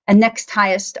 and next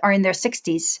highest are in their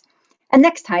 60s, and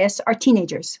next highest are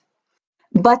teenagers.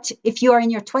 But if you are in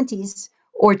your 20s,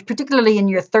 or particularly in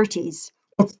your 30s,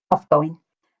 it's tough going.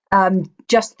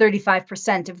 Just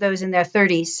 35% of those in their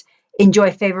 30s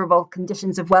enjoy favorable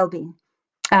conditions of well-being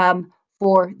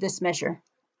for this measure.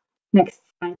 Next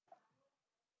slide.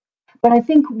 But I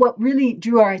think what really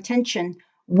drew our attention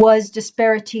was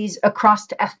disparities across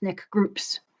ethnic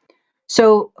groups.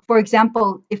 So, for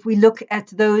example, if we look at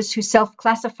those who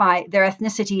self-classify their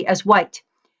ethnicity as white,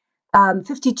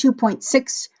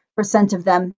 52.6% of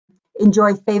them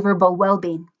enjoy favorable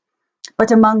well-being.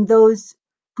 But among those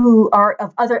who are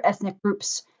of other ethnic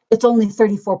groups, it's only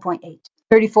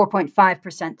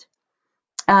 34.5%.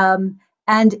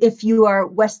 And if you are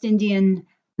West Indian,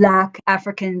 Black,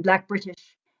 African, Black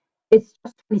British, it's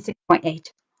just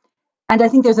 26.8. And I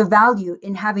think there's a value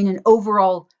in having an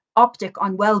overall optic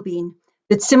on well-being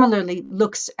that similarly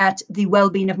looks at the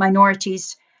well-being of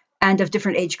minorities and of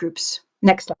different age groups.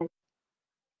 Next slide.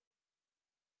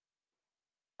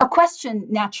 A question,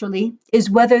 naturally, is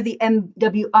whether the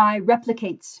MWI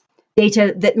replicates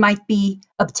data that might be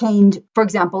obtained, for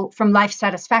example, from life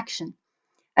satisfaction.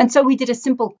 And so we did a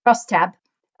simple crosstab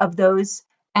of those.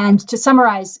 And to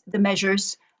summarize the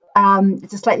measures,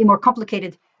 it's a slightly more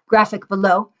complicated graphic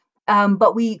below,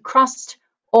 but we crossed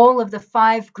all of the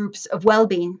 5 groups of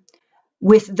well-being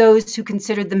with those who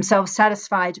considered themselves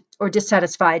satisfied or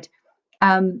dissatisfied,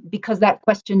 because that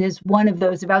question is one of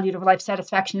those. Evaluative life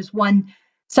satisfaction is one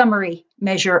summary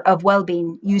measure of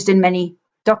well-being used in many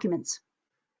documents.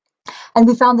 And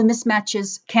we found the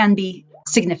mismatches can be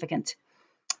significant.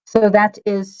 So that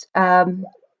is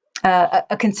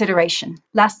a consideration.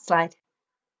 Last slide.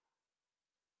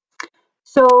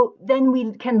 So then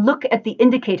we can look at the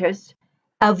indicators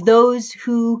of those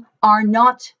who are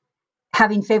not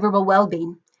having favorable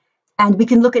well-being, and we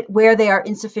can look at where they are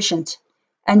insufficient,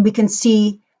 and we can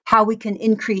see how we can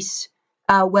increase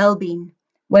well-being,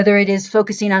 whether it is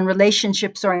focusing on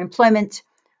relationships or employment,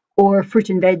 or fruit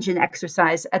and veg and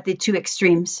exercise at the 2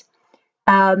 extremes.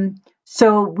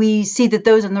 So we see that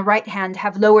those on the right hand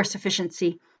have lower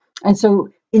sufficiency, and so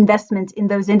investment in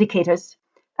those indicators,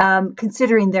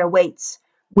 considering their weights,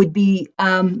 would be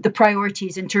the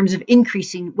priorities in terms of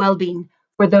increasing well-being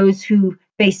for those who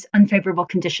face unfavorable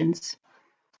conditions.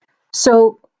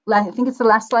 So I think it's the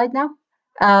last slide now.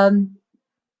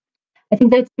 I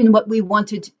think that's been what we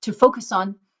wanted to focus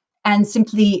on, and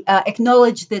simply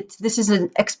acknowledge that this is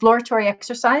an exploratory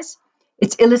exercise.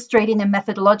 It's illustrating a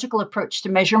methodological approach to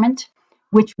measurement,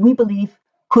 which we believe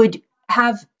could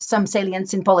have some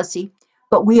salience in policy,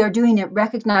 but we are doing it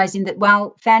recognizing that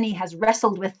while Fanny has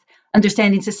wrestled with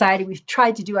understanding society, we've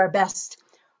tried to do our best.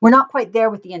 We're not quite there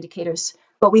with the indicators,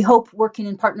 but we hope, working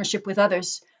in partnership with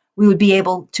others, we would be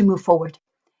able to move forward.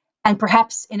 And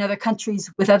perhaps in other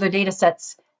countries with other data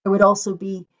sets, there would also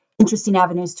be interesting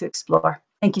avenues to explore.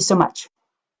 Thank you so much.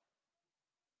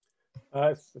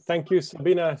 Thank you,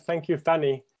 Sabina. Thank you,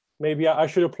 Fanny. Maybe I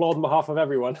should applaud on behalf of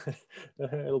everyone.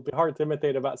 It'll be hard to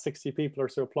imitate about 60 people or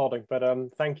so applauding, but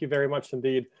thank you very much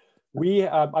indeed.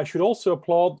 I should also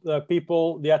applaud the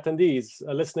people, the attendees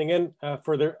listening in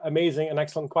for their amazing and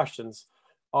excellent questions.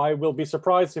 I will be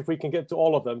surprised if we can get to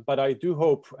all of them, but I do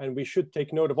hope, and we should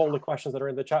take note of all the questions that are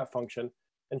in the chat function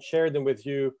and share them with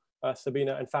you,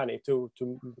 Sabina and Fanny, because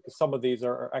some of these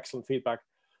are excellent feedback.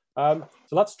 So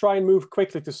let's try and move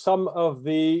quickly to some of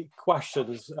the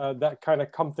questions that kind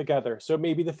of come together. So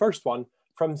maybe the first one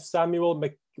from Samuel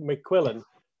McQuillan,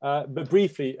 but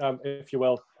briefly, if you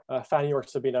will, Fanny or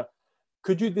Sabina,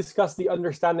 could you discuss the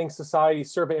Understanding Society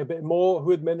survey a bit more?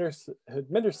 Who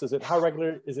administers it? How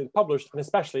regular is it published? And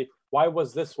especially, why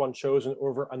was this one chosen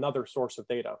over another source of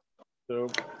data? So,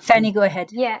 Fanny, go ahead.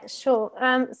 Yeah, sure.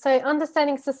 So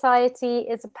Understanding Society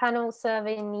is a panel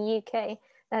survey in the UK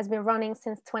that has been running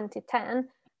since 2010,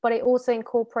 but it also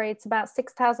incorporates about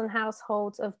 6,000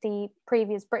 households of the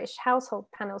previous British Household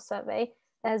Panel Survey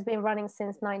that has been running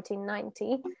since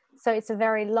 1990. So it's a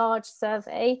very large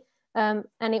survey, and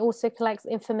it also collects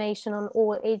information on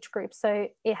all age groups. So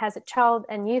it has a child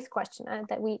and youth questionnaire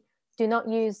that we do not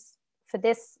use for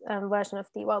this version of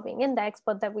the Wellbeing Index,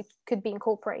 but that could be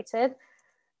incorporated.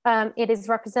 It is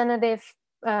representative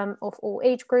of all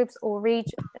age groups or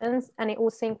regions, and it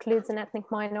also includes an ethnic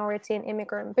minority and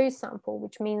immigrant boost sample,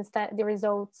 which means that the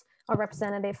results are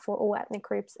representative for all ethnic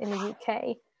groups in the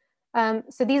UK.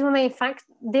 So these were main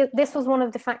this was one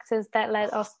of the factors that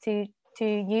led us to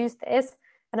use this,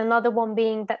 and another one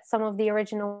being that some of the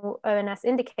original ONS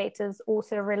indicators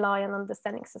also rely on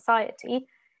Understanding Society,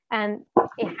 and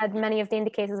it had many of the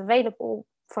indicators available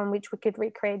from which we could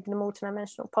recreate the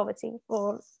multidimensional poverty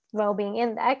or well-being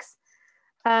index.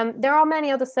 There are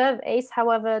many other surveys,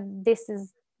 however, this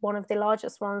is one of the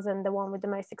largest ones and the one with the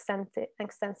most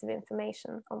extensive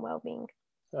information on well-being.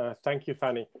 Thank you,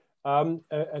 Fanny.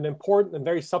 An important and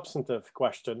very substantive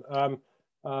question, and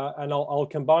I'll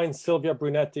combine Silvia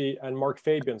Brunetti and Mark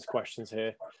Fabian's questions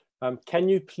here. Can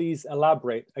you please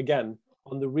elaborate again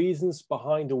on the reasons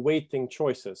behind the weighting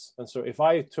choices? And so if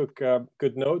I took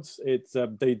good notes, it's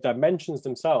the dimensions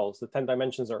themselves, the 10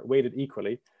 dimensions are weighted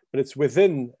equally, but it's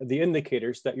within the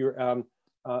indicators that you're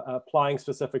applying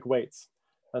specific weights.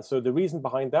 And so the reason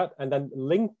behind that, and then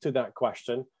linked to that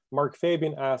question, Mark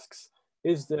Fabian asks,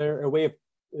 is there a way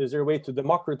to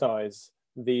democratize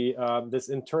the this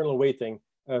internal weighting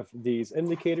of these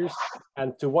indicators?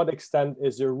 And to what extent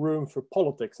is there room for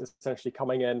politics essentially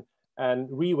coming in and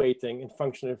reweighting in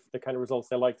function of the kind of results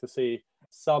they like to see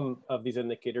some of these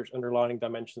indicators underlying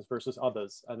dimensions versus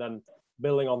others? And then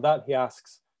building on that, he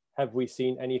asks, have we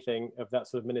seen anything of that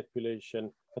sort of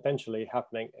manipulation potentially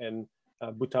happening in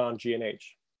Bhutan,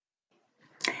 G&H?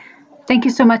 Thank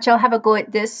you so much. I'll have a go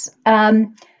at this.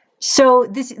 So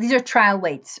these are trial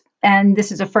weights, and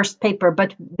this is a first paper,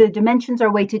 but the dimensions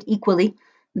are weighted equally,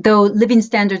 though living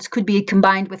standards could be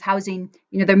combined with housing.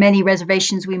 There are many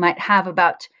reservations we might have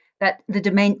about that, the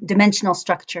dimensional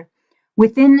structure.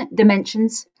 Within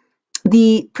dimensions,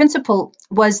 the principle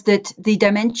was that the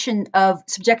dimension of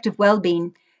subjective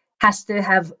well-being has to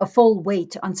have a full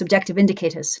weight on subjective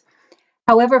indicators.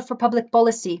 However, for public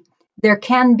policy, there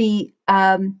can be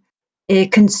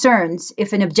concerns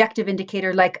if an objective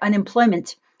indicator like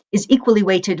unemployment is equally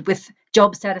weighted with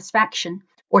job satisfaction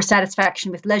or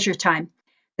satisfaction with leisure time.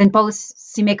 Then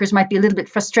policymakers might be a little bit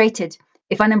frustrated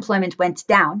if unemployment went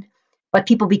down, but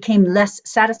people became less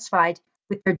satisfied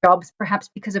with their jobs, perhaps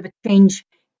because of a change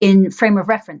in frame of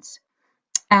reference.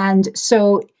 And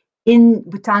so in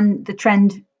Bhutan, the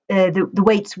trend, the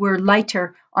weights were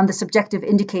lighter on the subjective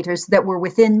indicators that were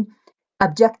within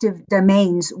objective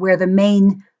domains, where the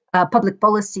main public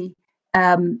policy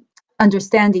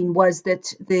understanding was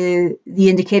that the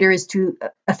indicator is to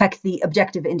affect the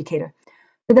objective indicator.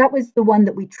 So that was the one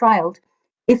that we trialed.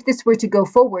 If this were to go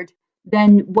forward,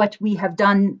 then what we have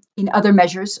done in other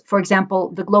measures, for example,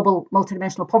 the Global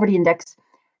Multidimensional Poverty Index,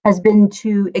 has been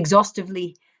to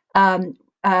exhaustively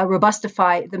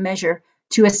robustify the measure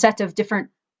to a set of different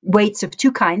weights of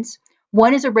two kinds.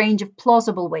 One is a range of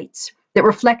plausible weights that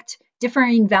reflect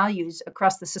differing values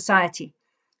across the society.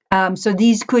 So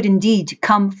these could indeed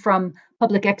come from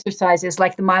public exercises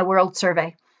like the My World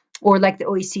survey or like the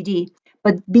OECD,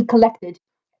 but be collected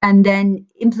and then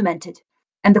implemented.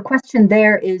 And the question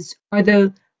there is, are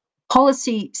the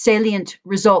policy salient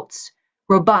results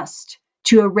robust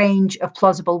to a range of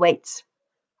plausible weights?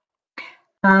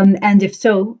 And if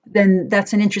so, then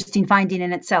that's an interesting finding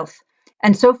in itself.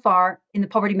 And so far in the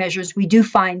poverty measures, we do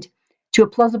find to a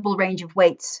plausible range of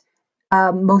weights.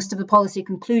 Most of the policy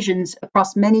conclusions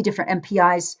across many different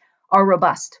MPIs are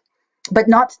robust, but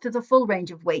not to the full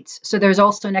range of weights. So there's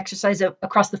also an exercise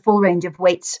across the full range of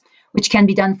weights, which can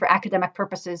be done for academic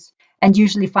purposes and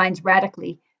usually finds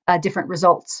radically different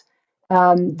results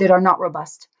that are not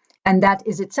robust. And that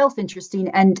is itself interesting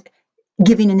and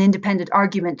giving an independent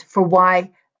argument for why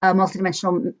a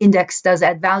multidimensional index does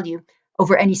add value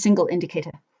over any single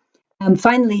indicator.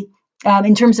 Finally,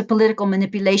 in terms of political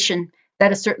manipulation,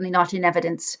 that is certainly not in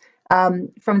evidence.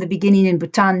 From the beginning in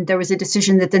Bhutan, there was a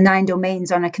decision that the 9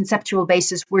 domains on a conceptual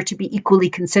basis were to be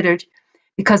equally considered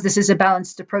because this is a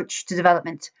balanced approach to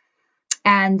development.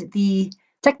 And the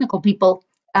technical people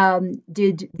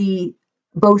did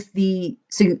both the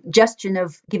suggestion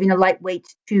of giving a light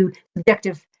weight to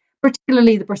subjective,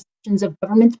 particularly the perceptions of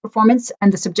government performance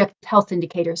and the subjective health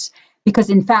indicators, because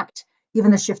in fact,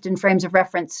 given the shift in frames of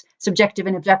reference, subjective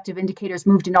and objective indicators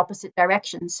moved in opposite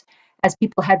directions. As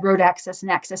people had road access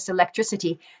and access to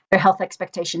electricity, their health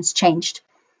expectations changed.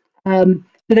 So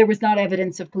there was not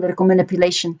evidence of political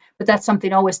manipulation, but that's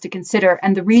something always to consider.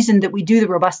 And the reason that we do the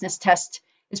robustness test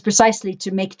is precisely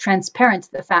to make transparent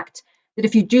the fact that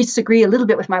if you disagree a little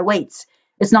bit with my weights,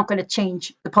 it's not going to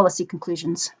change the policy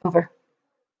conclusions. Over.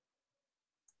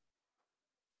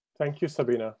 Thank you,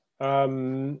 Sabina.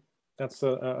 That's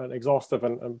an exhaustive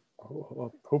and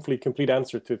hopefully complete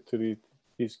answer to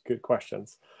these good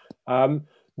questions.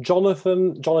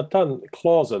 Jonathan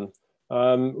Clausen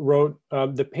wrote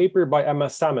the paper by Emma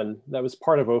Salmon that was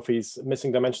part of OPHI's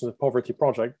Missing Dimensions of Poverty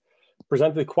project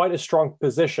presented quite a strong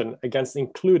position against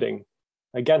including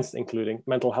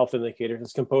mental health indicators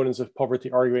as components of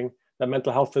poverty, arguing that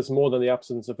mental health is more than the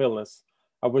absence of illness.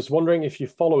 I was wondering if you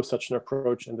follow such an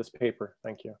approach in this paper.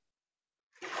 Thank you.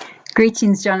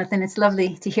 Greetings, Jonathan. It's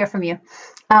lovely to hear from you.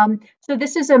 So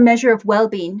this is a measure of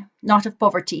well-being, not of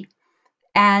poverty.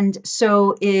 And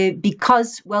so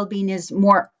because well-being is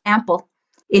more ample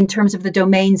in terms of the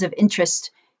domains of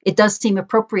interest, it does seem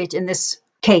appropriate in this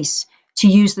case to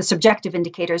use the subjective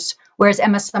indicators, whereas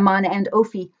Emma Salmon and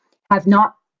OPHI have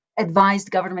not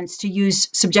advised governments to use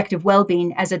subjective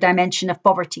well-being as a dimension of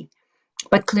poverty.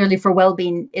 But clearly for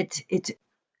well-being, it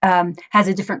has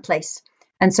a different place.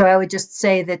 And so I would just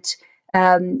say that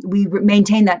we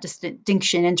maintain that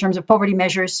distinction in terms of poverty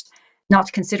measures,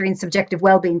 not considering subjective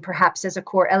well-being perhaps as a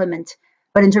core element.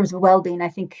 But in terms of well-being, I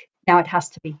think now it has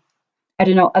to be. I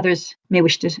don't know, others may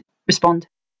wish to respond.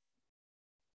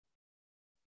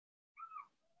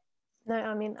 No,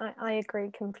 I mean, I agree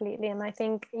completely. And I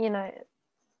think, you know,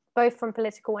 both from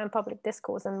political and public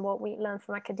discourse and what we learn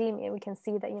from academia, we can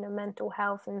see that, you know, mental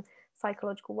health and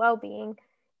psychological well-being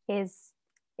is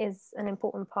an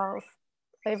important part of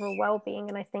overall well-being.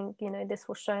 And I think, you know, this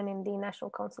was shown in the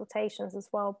national consultations as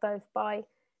well, both by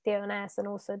the ONS and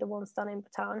also the ones done in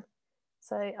Bhutan.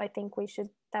 So I think we should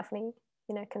definitely,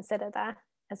 you know, consider that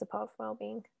as a part of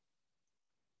well-being.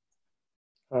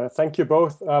 Thank you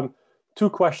both. Two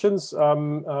questions.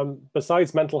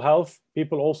 Besides mental health,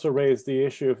 people also raised the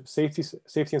issue of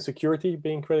safety and security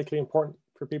being critically important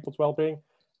for people's well-being.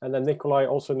 And then Nikolai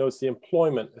also notes the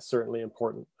employment is certainly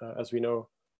important, as we know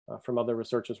from other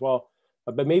research as well.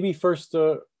 But maybe first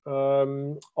on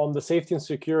the safety and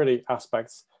security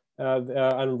aspects,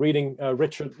 I'm reading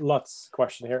Richard Lutz's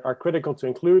question here, are critical to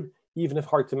include, even if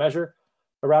hard to measure.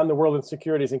 Around the world,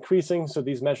 insecurity is increasing, so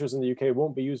these measures in the UK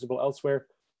won't be usable elsewhere.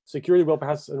 Security will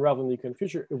perhaps unravel in the UK in the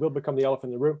future. It will become the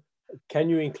elephant in the room. Can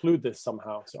you include this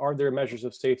somehow? So are there measures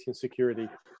of safety and security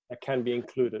that can be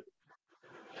included?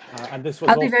 And this was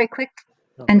I'll be very quick,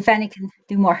 and Fanny can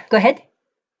do more. Go ahead.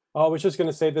 I was just going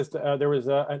to say this. There was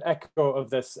an echo of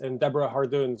this in Deborah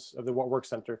Hardoon's of the Work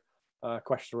Centre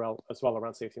question as well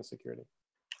around safety and security.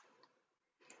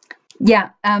 Yeah,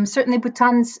 certainly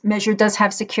Bhutan's measure does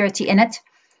have security in it.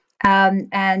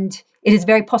 And it is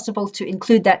very possible to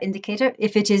include that indicator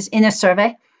if it is in a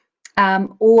survey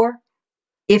or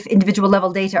if individual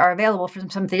level data are available from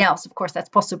something else. Of course, that's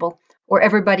possible. Or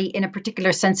everybody in a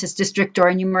particular census district or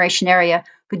enumeration area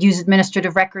could use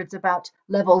administrative records about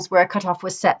levels where a cutoff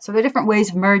was set. So there are different ways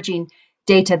of merging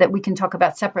data that we can talk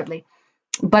about separately.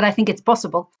 But I think it's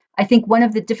possible. I think one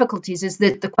of the difficulties is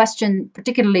that the question,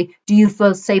 particularly, do you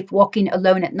feel safe walking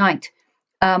alone at night?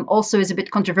 Also is a bit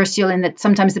controversial in that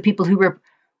sometimes the people who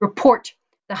report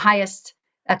the highest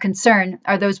concern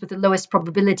are those with the lowest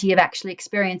probability of actually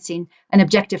experiencing an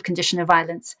objective condition of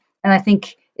violence. And I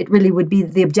think it really would be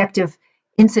the objective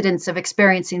incidence of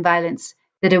experiencing violence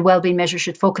that a well-being measure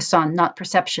should focus on, not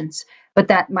perceptions. But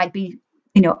that might be,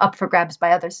 you know, up for grabs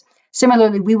by others.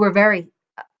 Similarly, we were very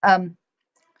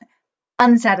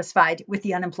unsatisfied with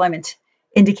the unemployment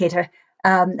indicator.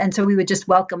 And so we would just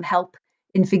welcome help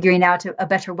in figuring out a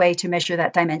better way to measure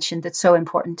that dimension that's so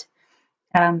important.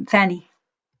 Fanny.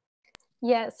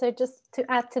 Yeah, so just to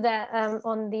add to that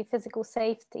on the physical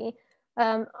safety,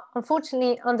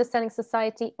 unfortunately, Understanding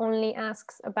Society only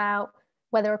asks about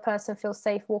whether a person feels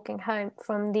safe walking home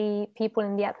from the people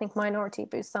in the ethnic minority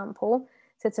booth sample.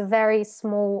 So it's a very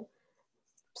small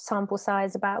sample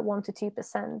size, about 1 to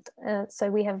 2%. So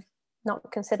we have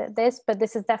not considered this, but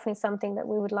this is definitely something that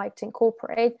we would like to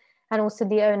incorporate. And also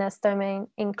the ONS domain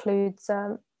includes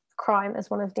crime as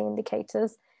one of the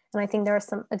indicators. And I think there are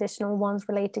some additional ones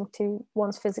relating to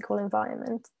one's physical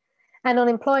environment. And on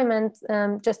employment,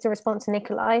 just to respond to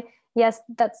Nikolai, yes,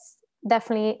 that's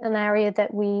definitely an area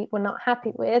that we were not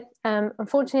happy with.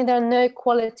 Unfortunately, there are no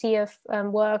quality of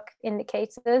work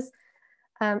indicators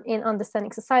in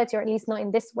Understanding Society, or at least not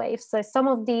in this wave. So some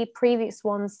of the previous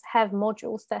ones have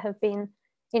modules that have been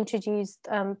introduced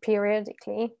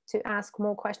periodically to ask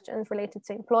more questions related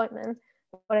to employment.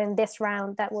 But in this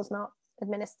round, that was not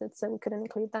administered, so we couldn't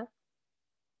include that.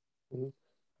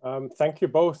 Thank you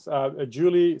both.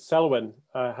 Julie Selwyn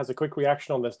has a quick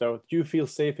reaction on this, though. Do you feel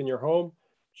safe in your home?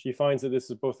 She finds that this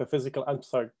is both a physical and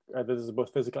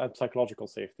psychological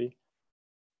safety.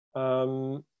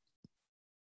 And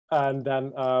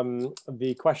then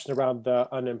the question around the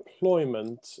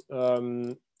unemployment,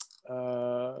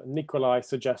 Nikolai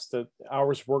suggested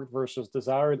hours worked versus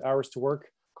desired hours to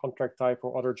work, contract type,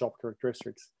 or other job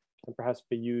characteristics can perhaps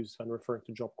be used when referring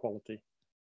to job quality.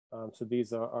 So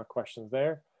these are questions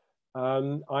there.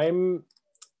 There's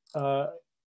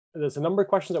a number of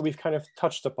questions that we've kind of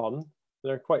touched upon.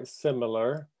 They're quite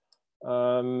similar.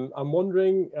 I'm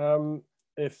wondering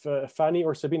if Fanny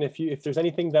or Sabine, if there's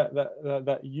anything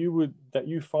that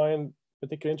you find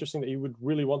particularly interesting that you would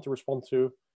really want to respond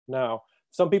to now.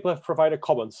 Some people have provided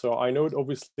comments. So I know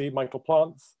obviously Michael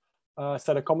Plant's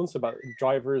set of comments about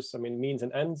drivers, means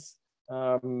and ends,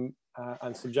 and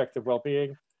subjective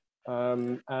well-being,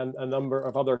 and a number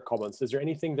of other comments. Is there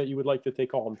anything that you would like to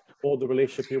take on, or the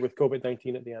relationship here with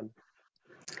COVID-19 at the end?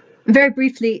 Very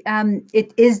briefly,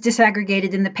 it is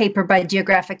disaggregated in the paper by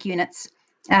geographic units,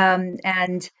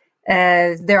 and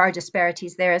there are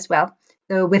disparities there as well.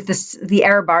 So with the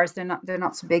error bars, they're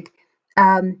not so big,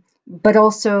 but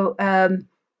also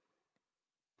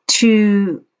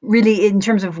to really, in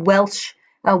terms of Welsh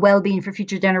Wellbeing for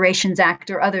Future Generations Act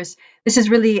or others, this is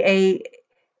really a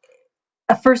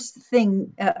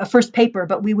first paper,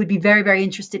 but we would be very, very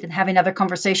interested in having other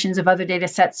conversations of other data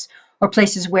sets or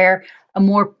places where a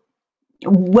more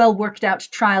well worked out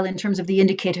trial in terms of the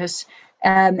indicators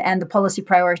and the policy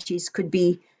priorities could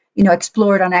be,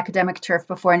 explored on academic turf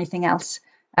before anything else.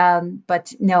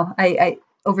 But no, I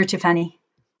over to Fanny.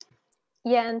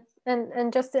 Yeah,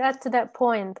 and just to add to that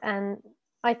point, and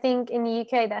I think in the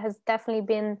UK there has definitely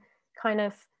been kind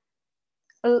of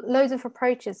loads of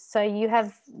approaches. So you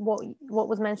have what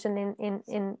was mentioned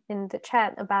in the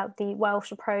chat about the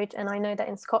Welsh approach, and I know that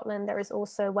in Scotland there is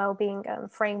also a wellbeing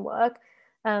framework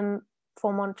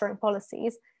for monitoring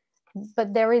policies.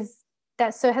 But there's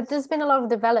been a lot of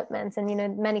developments,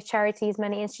 and many charities,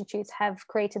 many institutes have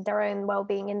created their own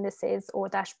wellbeing indices or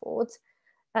dashboards.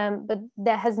 But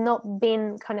there has not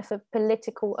been kind of a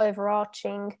political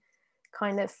overarching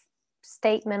kind of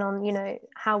statement on,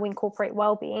 how we incorporate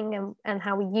well-being and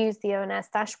how we use the ONS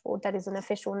dashboard, that is an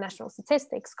official national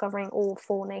statistics covering all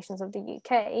 4 nations of the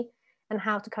UK, and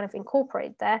how to kind of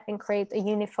incorporate that and create a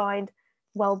unified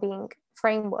well-being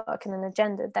framework and an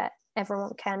agenda that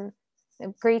everyone can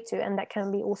agree to, and that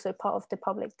can be also part of the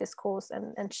public discourse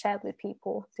and shared with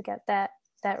people to get their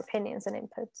opinions and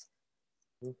inputs.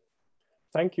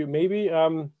 Thank you. Maybe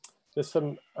there's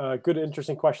some good,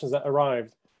 interesting questions that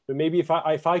arrived. But maybe if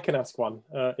I can ask one,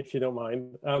 if you don't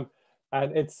mind, and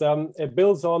it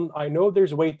builds on. I know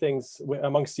there's weightings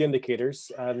amongst the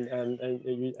indicators,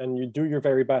 and you do your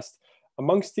very best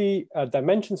amongst the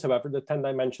dimensions. However, the 10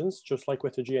 dimensions, just like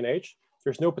with the G&H,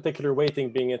 there's no particular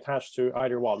weighting being attached to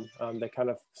either one. They kind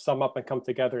of sum up and come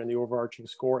together in the overarching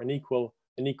score, with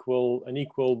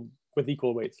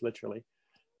equal weights, literally.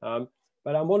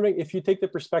 But I'm wondering if you take the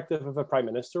perspective of a prime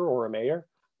minister or a mayor,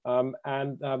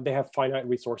 and they have finite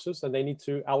resources and they need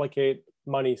to allocate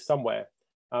money somewhere.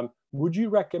 Would you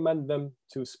recommend them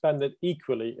to spend it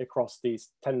equally across these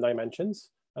 10 dimensions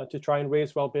to try and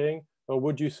raise well-being? Or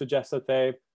would you suggest that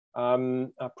they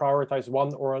prioritize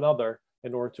one or another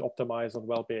in order to optimize on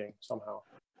well-being somehow?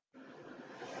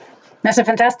 That's a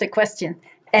fantastic question.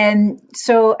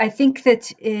 So I think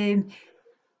that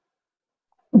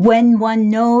when one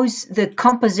knows the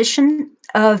composition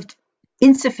of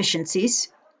insufficiencies,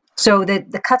 so that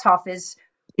the cutoff is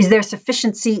there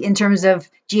sufficiency in terms of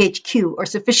GHQ or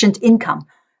sufficient income?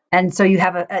 And so you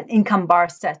have an income bar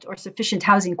set, or sufficient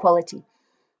housing quality.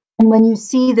 And when you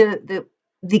see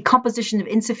the composition of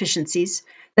insufficiencies,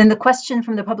 then the question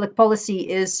from the public policy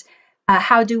is,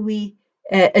 how do we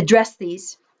address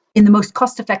these in the most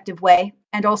cost-effective way,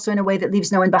 and also in a way that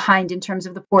leaves no one behind in terms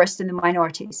of the poorest and the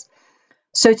minorities?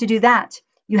 So to do that,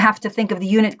 you have to think of the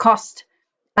unit cost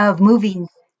of moving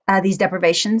these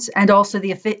deprivations, and also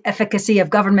the efficacy of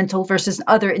governmental versus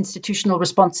other institutional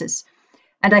responses.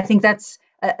 And I think that's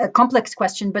a complex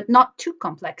question, but not too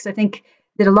complex. I think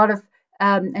that a lot of,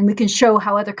 and we can show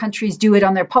how other countries do it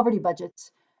on their poverty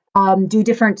budgets, do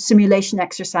different simulation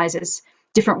exercises,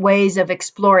 different ways of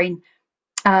exploring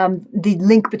the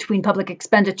link between public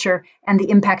expenditure and the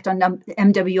impact on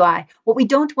MWI. What we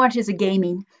don't want is a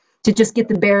gaming to just get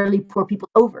the barely poor people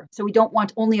over. So we don't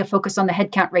want only a focus on the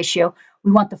headcount ratio.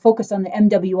 We want the focus on the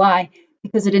MWI,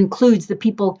 because it includes the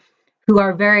people who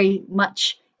are very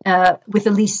much with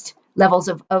the least levels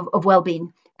of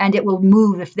well-being, and it will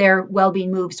move if their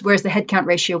well-being moves, whereas the headcount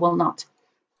ratio will not.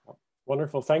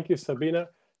 Wonderful. Thank you, Sabina.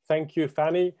 Thank you,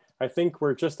 Fanny. I think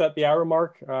we're just at the hour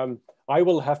mark. I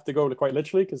will have to go quite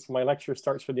literally because my lecture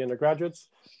starts for the undergraduates,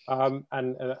 and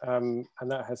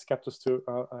that has kept us to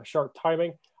a short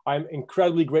timing. I'm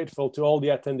incredibly grateful to all the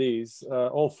attendees,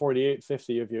 all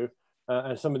 50 of you,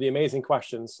 and some of the amazing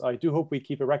questions. I do hope we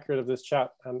keep a record of this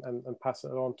chat and pass it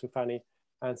on to Fanny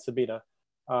and Sabina.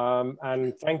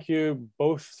 And thank you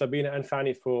both, Sabina and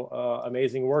Fanny, for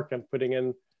amazing work and putting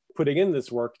in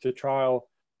this work to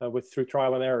through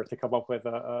trial and error to come up with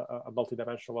a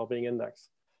multidimensional wellbeing index.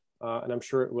 And I'm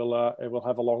sure it will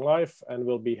have a long life and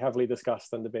will be heavily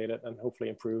discussed and debated and hopefully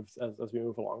improved as we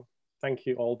move along. Thank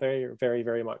you all very, very,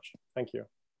 very much. Thank you.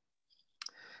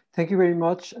 Thank you very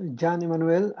much, Jan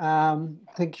Emmanuel.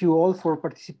 Thank you all for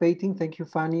participating. Thank you,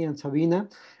 Fanny and Sabina.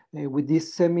 With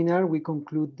this seminar, we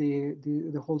conclude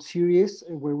the whole series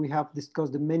where we have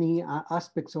discussed the many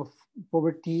aspects of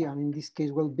poverty and in this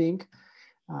case, well-being.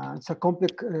 It's a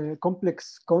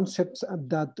complex concept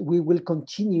that we will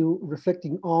continue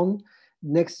reflecting on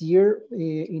next year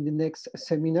in the next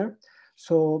seminar.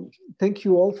 So thank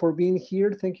you all for being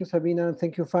here. Thank you, Sabina, and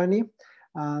thank you, Fanny.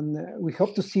 And we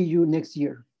hope to see you next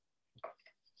year.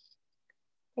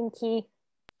 Thank you.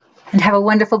 And have a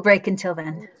wonderful break until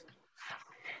then.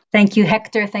 Thank you,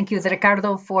 Hector. Thank you,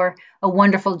 Ricardo, for a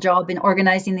wonderful job in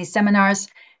organizing these seminars.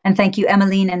 And thank you,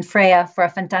 Emmeline and Freya, for a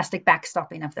fantastic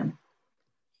backstopping of them.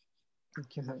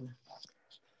 Thank you, Sabina.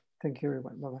 Thank you,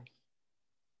 everyone. Bye-bye.